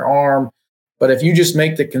or with your arm. But if you just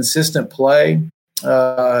make the consistent play,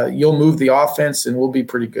 you'll move the offense and we'll be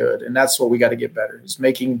pretty good. And that's what we got to get better is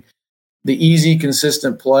making the easy,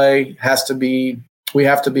 consistent play we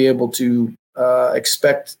have to be able to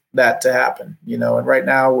expect that to happen, and right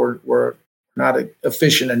now we're not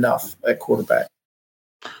efficient enough at quarterback.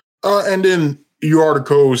 And then you are the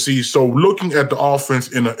co-OC. So looking at the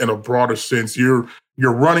offense in a broader sense, your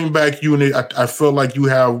running back unit, I feel like you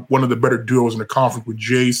have one of the better duos in the conference with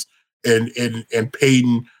Jace and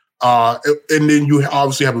Peyton. And then you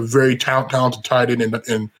obviously have a very talented tight end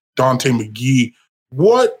in Dante McGee.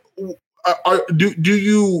 What do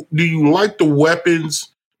you like the weapons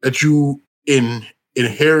that you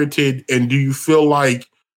inherited, and do you feel like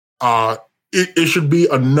it should be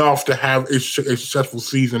enough to have a successful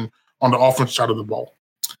season on the offensive side of the ball?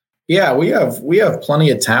 Yeah, we have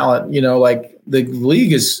plenty of talent. The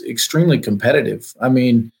league is extremely competitive. I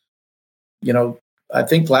mean, I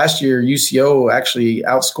think last year UCO actually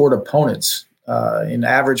outscored opponents in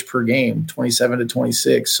average per game,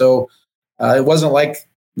 27-26. So it wasn't like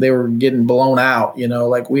they were getting blown out.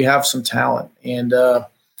 We have some talent, and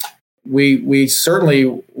we certainly,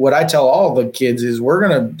 what I tell all the kids is I'm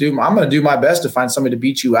going to do my best to find somebody to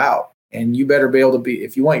beat you out. And you better be able to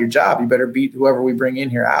if you want your job, you better beat whoever we bring in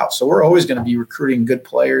here out. So we're always going to be recruiting good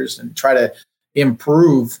players and try to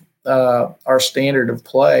improve our standard of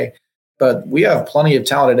play. But we have plenty of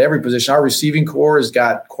talent at every position. Our receiving core has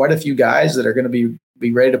got quite a few guys that are going to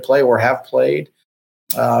be ready to play or have played.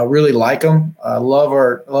 Really like him.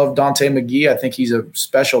 Love Dante McGee. I think he's a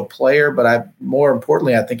special player, but more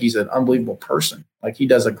importantly, I think he's an unbelievable person. Like, he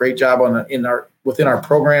does a great job within our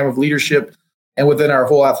program of leadership and within our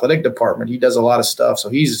whole athletic department. He does a lot of stuff. So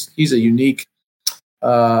he's a unique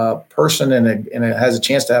person and has a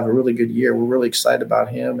chance to have a really good year. We're really excited about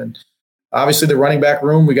him. And obviously the running back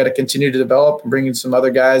room, we got to continue to develop and bring in some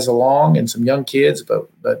other guys along and some young kids,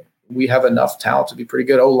 but we have enough talent to be pretty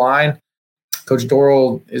good. O-line, Coach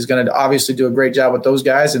Dorrell is going to obviously do a great job with those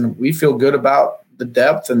guys, and we feel good about the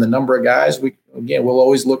depth and the number of guys. We'll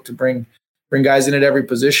always look to bring guys in at every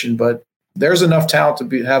position, but there's enough talent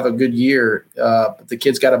to have a good year. But the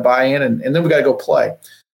kids got to buy in, and then we got to go play.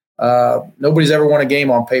 Nobody's ever won a game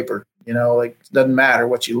on paper. It doesn't matter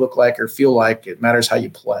what you look like or feel like. It matters how you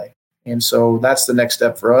play. And so that's the next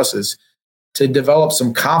step for us, is to develop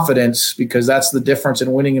some confidence, because that's the difference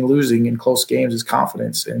in winning and losing in close games, is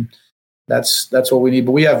confidence. And that's what we need.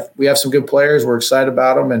 But we have some good players. We're excited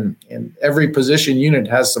about them. And every position unit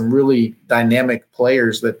has some really dynamic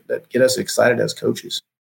players that get us excited as coaches.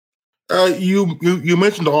 You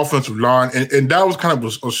mentioned the offensive line, and that was kind of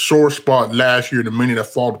a sore spot last year, the many that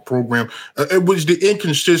followed the program. It was the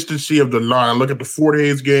inconsistency of the line. I look at the Fort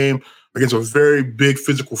Hays game against a very big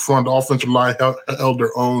physical front. The offensive line held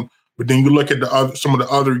their own. But then you look at some of the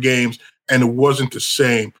other games, and it wasn't the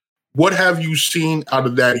same. What have you seen out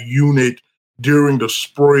of that unit during the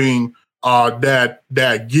spring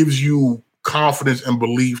that gives you confidence and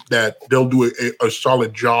belief that they'll do a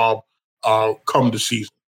solid job come the season?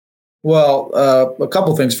 Well, a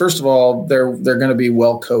couple things. First of all, they're going to be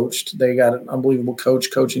well coached. They got an unbelievable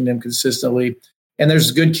coach coaching them consistently, and there's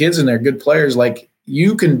good kids in there, good players. Like,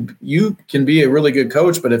 you can be a really good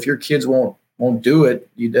coach, but if your kids won't do it,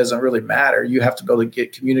 it doesn't really matter. You have to be able to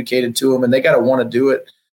get communicated to them, and they got to want to do it.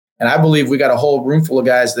 And I believe we got a whole room full of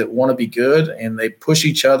guys that want to be good, and they push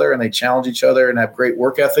each other and they challenge each other and have great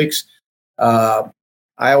work ethics. I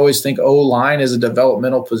always think O-line is a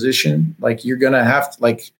developmental position. Like, you're going to have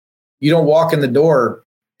to, you don't walk in the door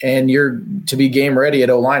and to be game ready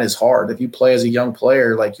at O-line is hard. If you play as a young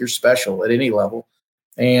player, you're special at any level.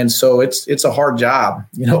 And so it's a hard job.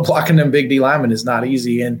 Blocking them big D linemen is not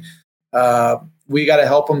easy. And we got to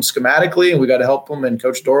help them schematically, and we got to help them, and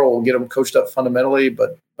Coach Dorrell will get them coached up fundamentally.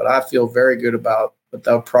 But I feel very good about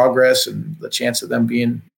the progress and the chance of them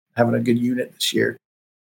having a good unit this year.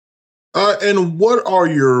 And what are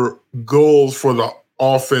your goals for the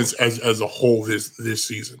offense as a whole this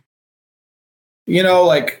season?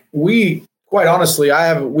 Quite honestly,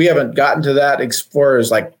 we haven't gotten to that as far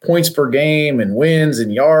as points per game and wins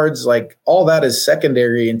and yards. All that is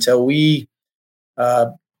secondary until we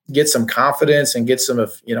get some confidence and get some,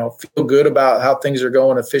 feel good about how things are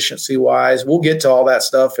going efficiency wise. We'll get to all that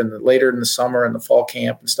stuff later in the summer and the fall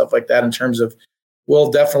camp and stuff like that, in terms of,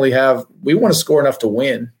 we'll definitely we want to score enough to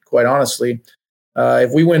win, quite honestly.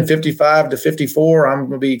 If we win 55-54, I'm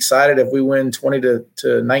going to be excited. If we win 20-19,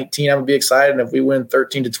 I'm going to be excited. And if we win 13-12,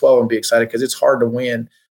 I'm going to be excited, because it's hard to win.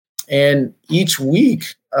 And each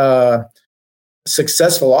week,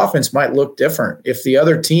 successful offense might look different. If the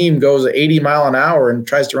other team goes 80 mile an hour and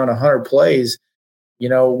tries to run 100 plays,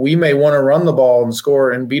 we may want to run the ball and score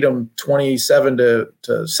and beat them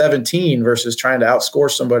 27-17 versus trying to outscore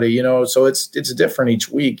somebody, so it's different each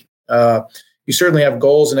week. You certainly have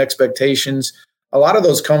goals and expectations. A lot of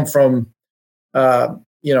those come from,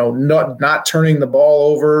 not turning the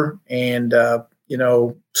ball over and,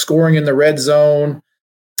 scoring in the red zone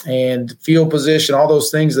and field position, all those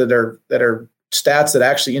things that are stats that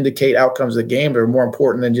actually indicate outcomes of the game, but are more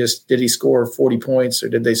important than just, did he score 40 points or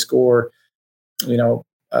did they score,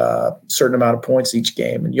 a certain amount of points each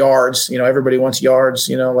game. And yards, everybody wants yards,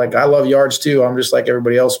 I love yards too. I'm just like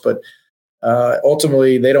everybody else, but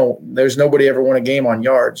ultimately there's nobody ever won a game on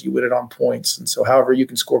yards. You win it on points. And so however you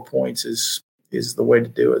can score points is the way to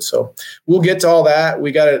do it. So we'll get to all that.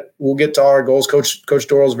 We'll get to our goals. Coach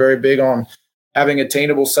Dorrell is very big on having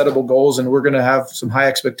attainable, settable goals, and we're going to have some high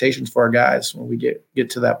expectations for our guys when we get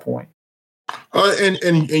to that point.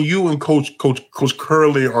 And you and Coach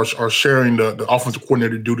Curley are sharing the offensive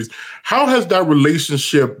coordinator duties. How has that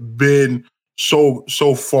relationship been so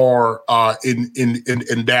far in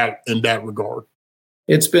that regard?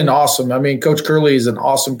 It's been awesome. I mean, Coach Curley is an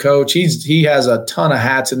awesome coach. He has a ton of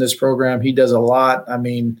hats in this program. He does a lot. I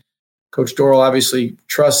mean, Coach Doral obviously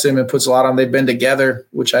trusts him and puts a lot on. They've been together,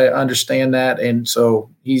 which I understand that. And so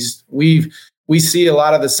we see a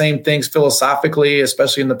lot of the same things philosophically,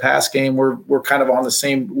 especially in the pass game. We're kind of on the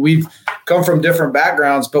same. We've come from different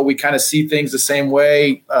backgrounds, but we kind of see things the same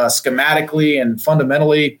way, schematically and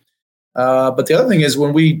fundamentally. But the other thing is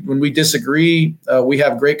when we disagree, we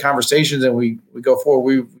have great conversations and we go forward.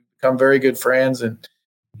 We become very good friends, and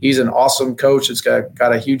he's an awesome coach. It's got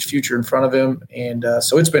a huge future in front of him. And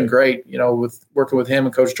so it's been great, with working with him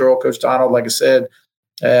and Coach Doral, Coach Donald, like I said,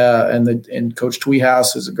 and Coach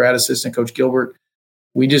Tweehouse as a grad assistant, Coach Gilbert.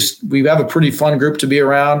 We have a pretty fun group to be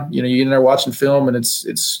around. You're in there watching film, and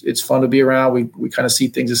it's fun to be around. We kind of see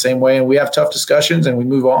things the same way, and we have tough discussions, and we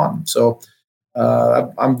move on. So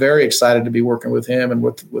I'm very excited to be working with him and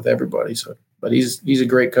with everybody. So, but he's a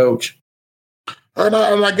great coach. And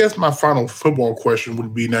I guess my final football question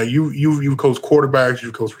would be: now you've coached quarterbacks,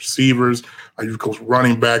 you've coached receivers, you've coached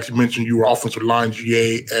running backs. You mentioned you were offensive line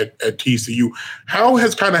GA at TCU. How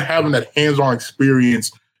has kind of having that hands-on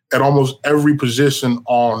experience at almost every position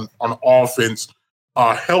on offense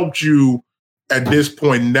helped you at this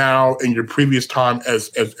point now in your previous time as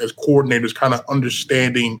coordinators, kind of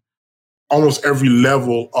understanding almost every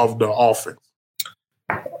level of the offense?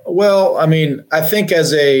 Well, I mean, I think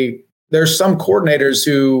there's some coordinators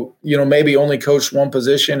who, maybe only coach one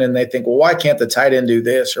position and they think, well, why can't the tight end do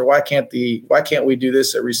this? Or why can't we do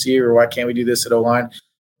this at receiver? Or why can't we do this at O-line?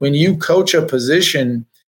 When you coach a position,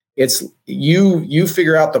 it's you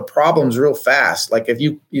figure out the problems real fast. Like if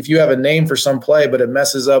you have a name for some play, but it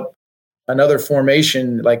messes up another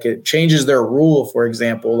formation, like it changes their rule, for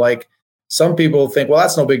example, like some people think, well,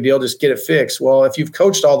 that's no big deal, just get it fixed. Well, if you've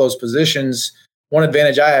coached all those positions, one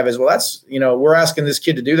advantage I have is, well, that's, we're asking this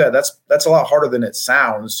kid to do that. That's a lot harder than it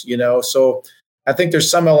sounds, So I think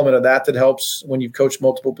there's some element of that helps when you've coached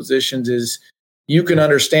multiple positions is you can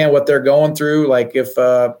understand what they're going through. Like if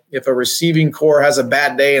a receiving core has a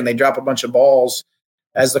bad day and they drop a bunch of balls,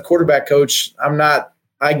 as the quarterback coach,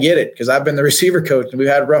 I get it because I've been the receiver coach and we've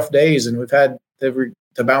had rough days and we've had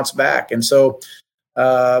to bounce back. And so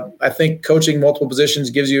I think coaching multiple positions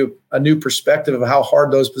gives you a new perspective of how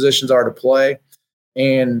hard those positions are to play.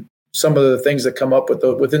 And some of the things that come up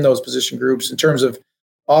within those position groups in terms of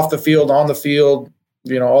off the field, on the field,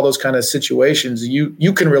 all those kind of situations,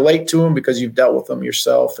 you can relate to them because you've dealt with them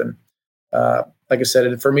yourself. And like I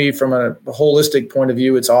said, for me, from a holistic point of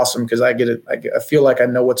view, it's awesome because I get it. I feel like I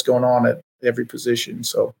know what's going on at every position.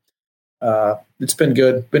 So it's been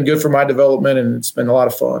good for my development, and it's been a lot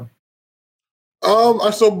of fun.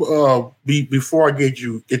 Before I get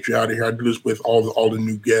you out of here, I do this with all the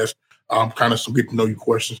new guests. Kind of some get to know you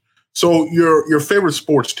questions. So your favorite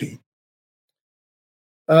sports team?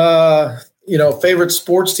 Favorite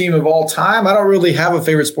sports team of all time. I don't really have a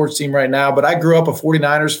favorite sports team right now, but I grew up a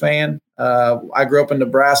 49ers fan. I grew up in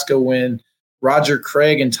Nebraska when Roger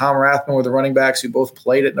Craig and Tom Rathman were the running backs who both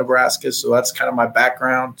played at Nebraska. So that's kind of my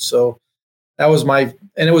background. So that was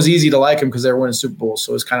and it was easy to like them because they were winning Super Bowls.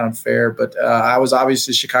 So it was kind of unfair, but I was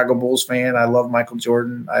obviously a Chicago Bulls fan. I love Michael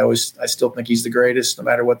Jordan. I still think he's the greatest, no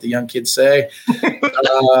matter what the young kids say.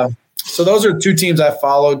 So those are two teams I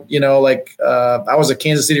followed. I was a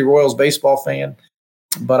Kansas City Royals baseball fan,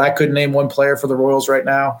 but I couldn't name one player for the Royals right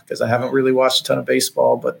now because I haven't really watched a ton of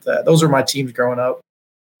baseball. But those are my teams growing up.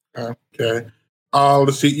 Okay.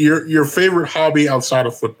 Let's see. Your favorite hobby outside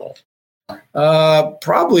of football?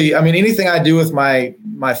 Probably. I mean, anything I do with my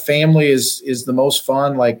family is the most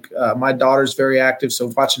fun. Like my daughter's very active,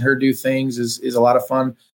 so watching her do things is a lot of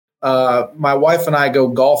fun. My wife and I go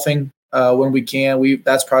golfing when we can.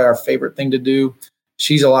 That's probably our favorite thing to do.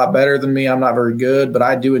 She's a lot better than me. I'm not very good, but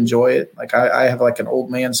I do enjoy it. Like I have like an old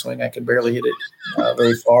man swing. I can barely hit it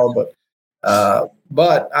very far,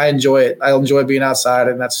 but I enjoy it. I enjoy being outside,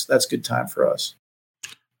 and that's good time for us.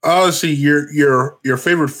 Let's see. Your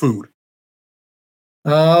favorite food?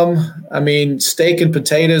 I mean, steak and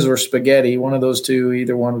potatoes or spaghetti. One of those two.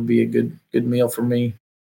 Either one would be a good meal for me.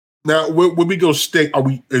 Now, when we go steak,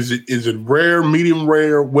 is it rare, medium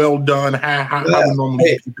rare, well done? How do you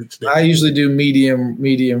normally pick steak? I usually do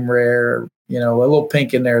medium rare. A little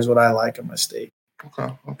pink in there is what I like on my steak.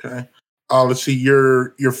 Okay. Let's see.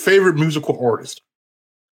 Your favorite musical artist?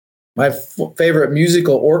 My favorite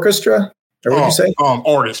musical orchestra? Or what did you say?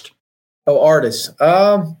 Artist. Oh, artist.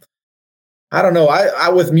 I don't know. I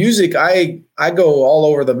with music, I go all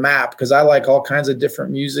over the map because I like all kinds of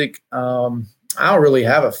different music. I don't really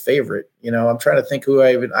have a favorite. I'm trying to think who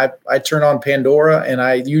I turn on Pandora and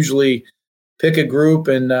I usually pick a group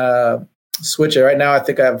and switch it. Right now, I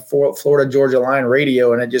think I have Florida Georgia Line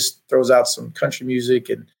radio and it just throws out some country music.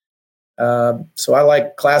 And so I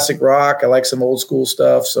like classic rock. I like some old school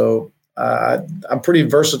stuff. So I'm pretty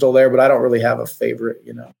versatile there, but I don't really have a favorite,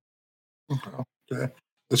 you know. Okay.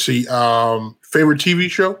 Let's see. Favorite TV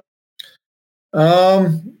show?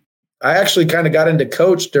 I actually kind of got into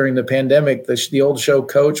Coach during the pandemic. The old show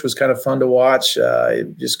Coach was kind of fun to watch,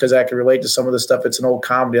 just because I could relate to some of the stuff. It's an old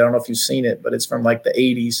comedy. I don't know if you've seen it, but it's from like the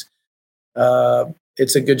 80s.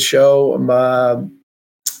 It's a good show.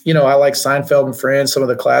 You know, I like Seinfeld and Friends, some of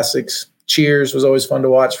the classics. Cheers was always fun to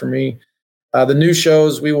watch for me. The new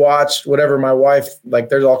shows we watched, whatever my wife, like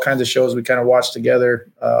there's all kinds of shows we kind of watch together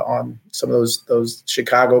on some of those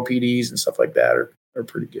Chicago PDs and stuff like that are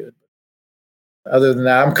pretty good. Other than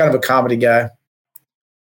that, I'm kind of a comedy guy.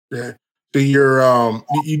 Yeah. So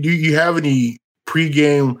you have any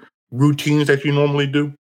pregame routines that you normally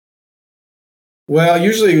do? Well,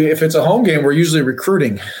 usually if it's a home game, we're usually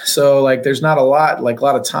recruiting. So like there's not a lot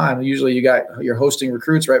of time. Usually you're hosting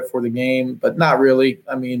recruits right before the game, but not really.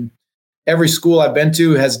 I mean, every school I've been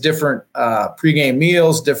to has different pregame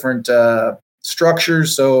meals, different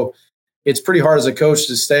structures. So it's pretty hard as a coach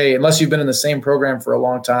to stay, unless you've been in the same program for a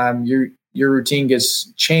long time. Your routine gets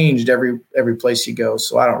changed every place you go.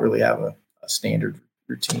 So I don't really have a standard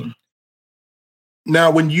routine.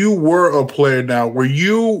 Now, when you were a player, were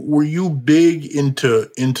you big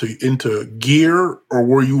into gear, or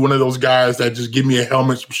were you one of those guys that just give me a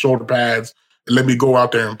helmet, some shoulder pads, and let me go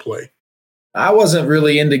out there and play? I wasn't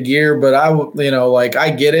really into gear, but I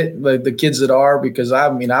get it, like the kids that are, because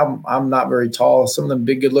I'm not very tall. Some of them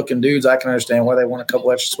big, good looking dudes, I can understand why they want a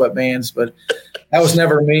couple extra sweatbands, but that was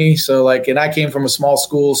never me. So and I came from a small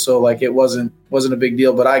school, so it wasn't a big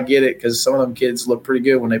deal, but I get it because some of them kids look pretty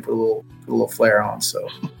good when they put a little flair on. So,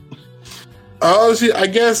 see, I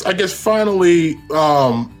guess finally,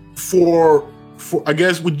 would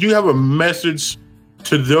you have a message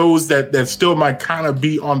to those that still might kind of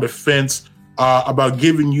be on the fence about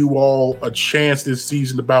giving you all a chance this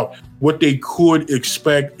season, about what they could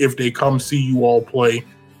expect if they come see you all play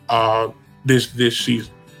this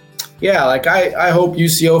season? Yeah, I hope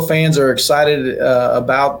UCO fans are excited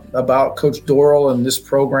about Coach Dorrell and this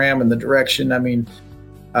program and the direction. I mean,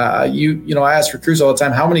 I ask recruits all the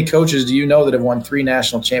time, how many coaches do you know that have won 3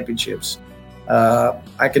 national championships?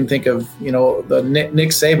 I can think of, the Nick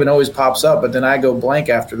Saban always pops up, but then I go blank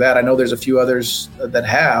after that. I know there's a few others that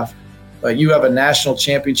have, but you have a national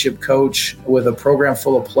championship coach with a program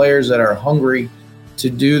full of players that are hungry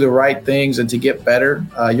to do the right things and to get better.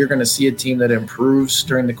 You're going to see a team that improves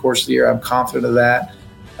during the course of the year. I'm confident of that.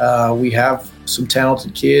 We have some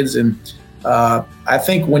talented kids, and I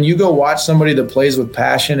think when you go watch somebody that plays with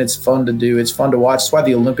passion, it's fun to do. It's fun to watch. It's why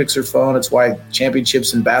the Olympics are fun. It's why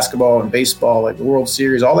championships in basketball and baseball, like the World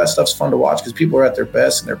Series, all that stuff's fun to watch because people are at their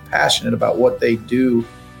best and they're passionate about what they do.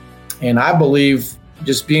 And I believe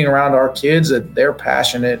just being around our kids, that they're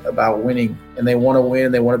passionate about winning and they want to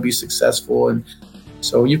win. They want to be successful. And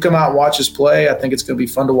so you come out and watch us play. I think it's going to be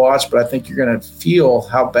fun to watch, but I think you're going to feel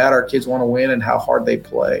how bad our kids want to win and how hard they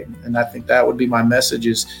play. And I think that would be my message,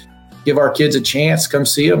 is give our kids a chance, come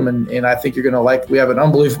see them. And I think you're going to we have an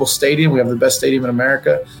unbelievable stadium. We have the best stadium in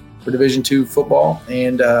America for Division II football.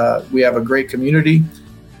 And we have a great community.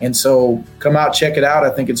 And so come out, check it out. I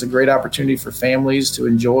think it's a great opportunity for families to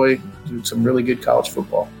enjoy some really good college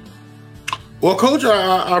football. Well, Coach,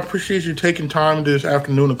 I appreciate you taking time this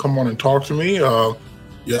afternoon to come on and talk to me.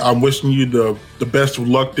 I'm wishing you the best of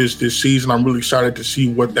luck this season. I'm really excited to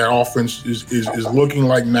see what that offense is looking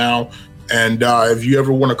like now. And if you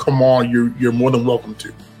ever want to come on, you're more than welcome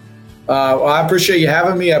to. Well, I appreciate you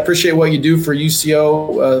having me. I appreciate what you do for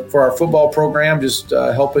UCO, for our football program, just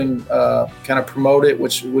helping kind of promote it,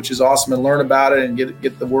 which is awesome, and learn about it and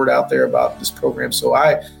get the word out there about this program. So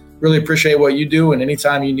I really appreciate what you do, and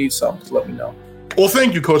anytime you need something, let me know. Well,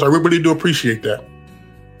 thank you, Coach. I really do appreciate that.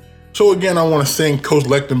 So again, I want to thank Coach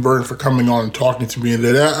Lechtenberg for coming on and talking to me. And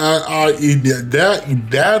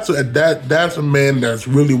that's a man that's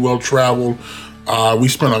really well traveled. We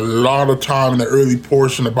spent a lot of time in the early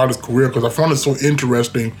portion about his career because I found it so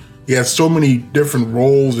interesting. He has so many different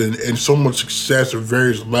roles and so much success at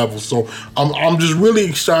various levels. So I'm just really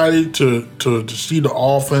excited to see the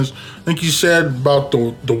offense. I think you said about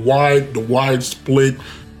the wide split.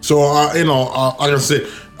 So like I said,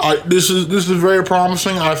 this is very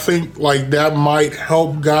promising. I think that might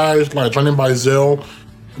help guys like Johnny Bizell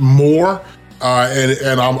more.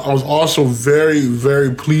 And I was also very,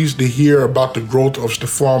 very pleased to hear about the growth of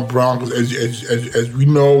Stephon Brown, because as we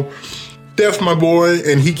know, Steph's my boy,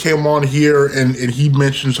 and he came on here and he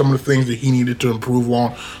mentioned some of the things that he needed to improve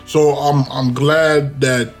on. So I'm glad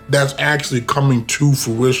that that's actually coming to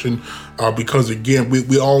fruition, because again,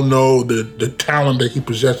 we all know the talent that he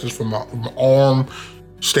possesses from an arm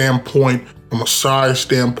standpoint. from a size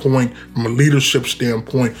standpoint, from a leadership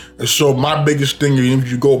standpoint. And so my biggest thing is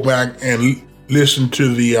if you go back and listen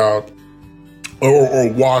to the,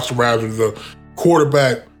 or watch rather, the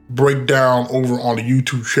quarterback breakdown over on the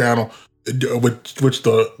YouTube channel, which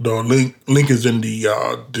the link is in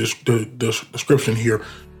the description here.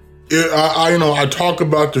 I talk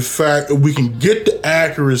about the fact that we can get the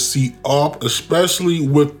accuracy up, especially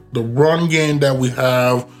with the run game that we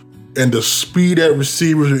have and the speed at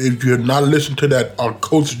receivers. If you have not listened to that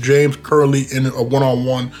Coach James Curley in a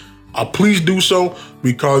one-on-one, please do so,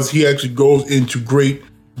 because he actually goes into great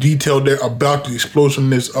detail there about the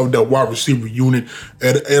explosiveness of that wide receiver unit.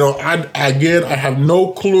 And I have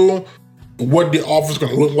no clue what the offense is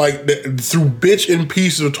going to look like through bits and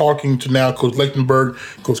pieces of talking to now Coach Lechtenberg,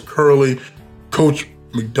 Coach Curley, Coach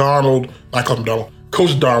McDonald, I call him Donald,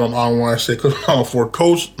 Coach Donald, I don't want to say Coach Donald for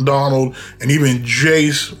Coach Donald, and even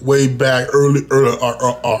Jace way back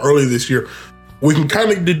early this year. We can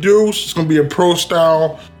kind of deduce it's going to be a pro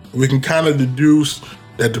style. We can kind of deduce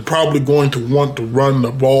that they're probably going to want to run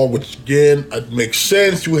the ball, which again, it makes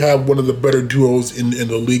sense. You have one of the better duos in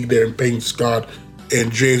the league there in Peyton Scott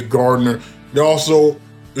and Jace Gardner.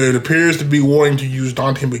 It appears to be wanting to use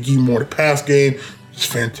Dante McGee more in the pass game. It's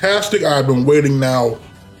fantastic. I've been waiting now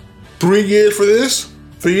 3 years for this.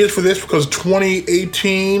 3 years for this, because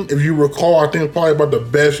 2018, if you recall, I think it's probably about the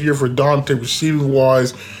best year for Dante receiving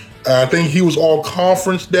wise. I think he was all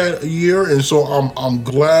conference that year, and so I'm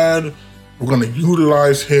glad we're going to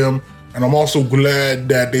utilize him. And I'm also glad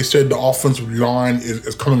that they said the offensive line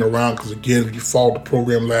is coming around, because again, if you followed the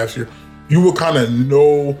program last year, you will kind of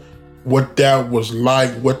know what that was like,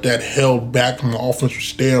 what that held back from an offensive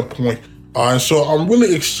standpoint. And so I'm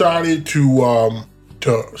really excited to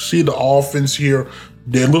see the offense here.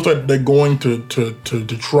 They look like they're going to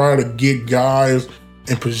try to get guys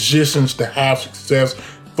in positions to have success.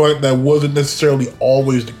 I feel like that wasn't necessarily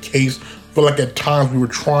always the case. I feel like at times we were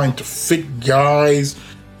trying to fit guys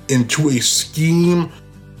into a scheme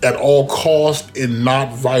at all costs and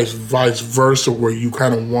not vice versa, where you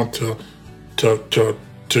kind of want to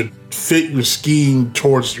fit your scheme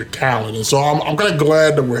towards your talent. And so I'm kind of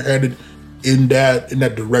glad that we're headed in that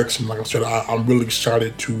direction. Like I said, I'm really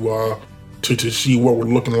excited to see what we're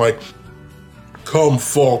looking like come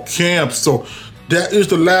fall camp. So that is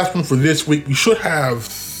the last one for this week. We should have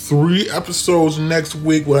 3 episodes next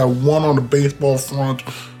week. We'll have 1 on the baseball front,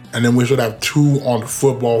 and then we should have 2 on the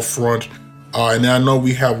football front. And I know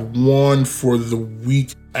we have 1 for the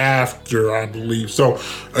week after, I believe. So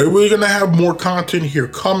we're gonna have more content here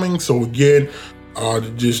coming. So again,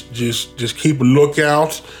 just keep a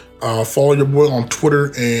lookout. Follow your boy on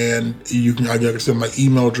Twitter, and you can, like I said, my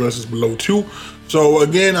email address is below too. So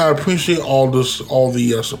again, I appreciate all the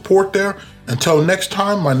support there. Until next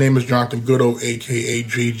time, my name is Jonathan Goodo, aka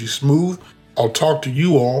JG Smooth. I'll talk to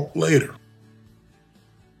you all later.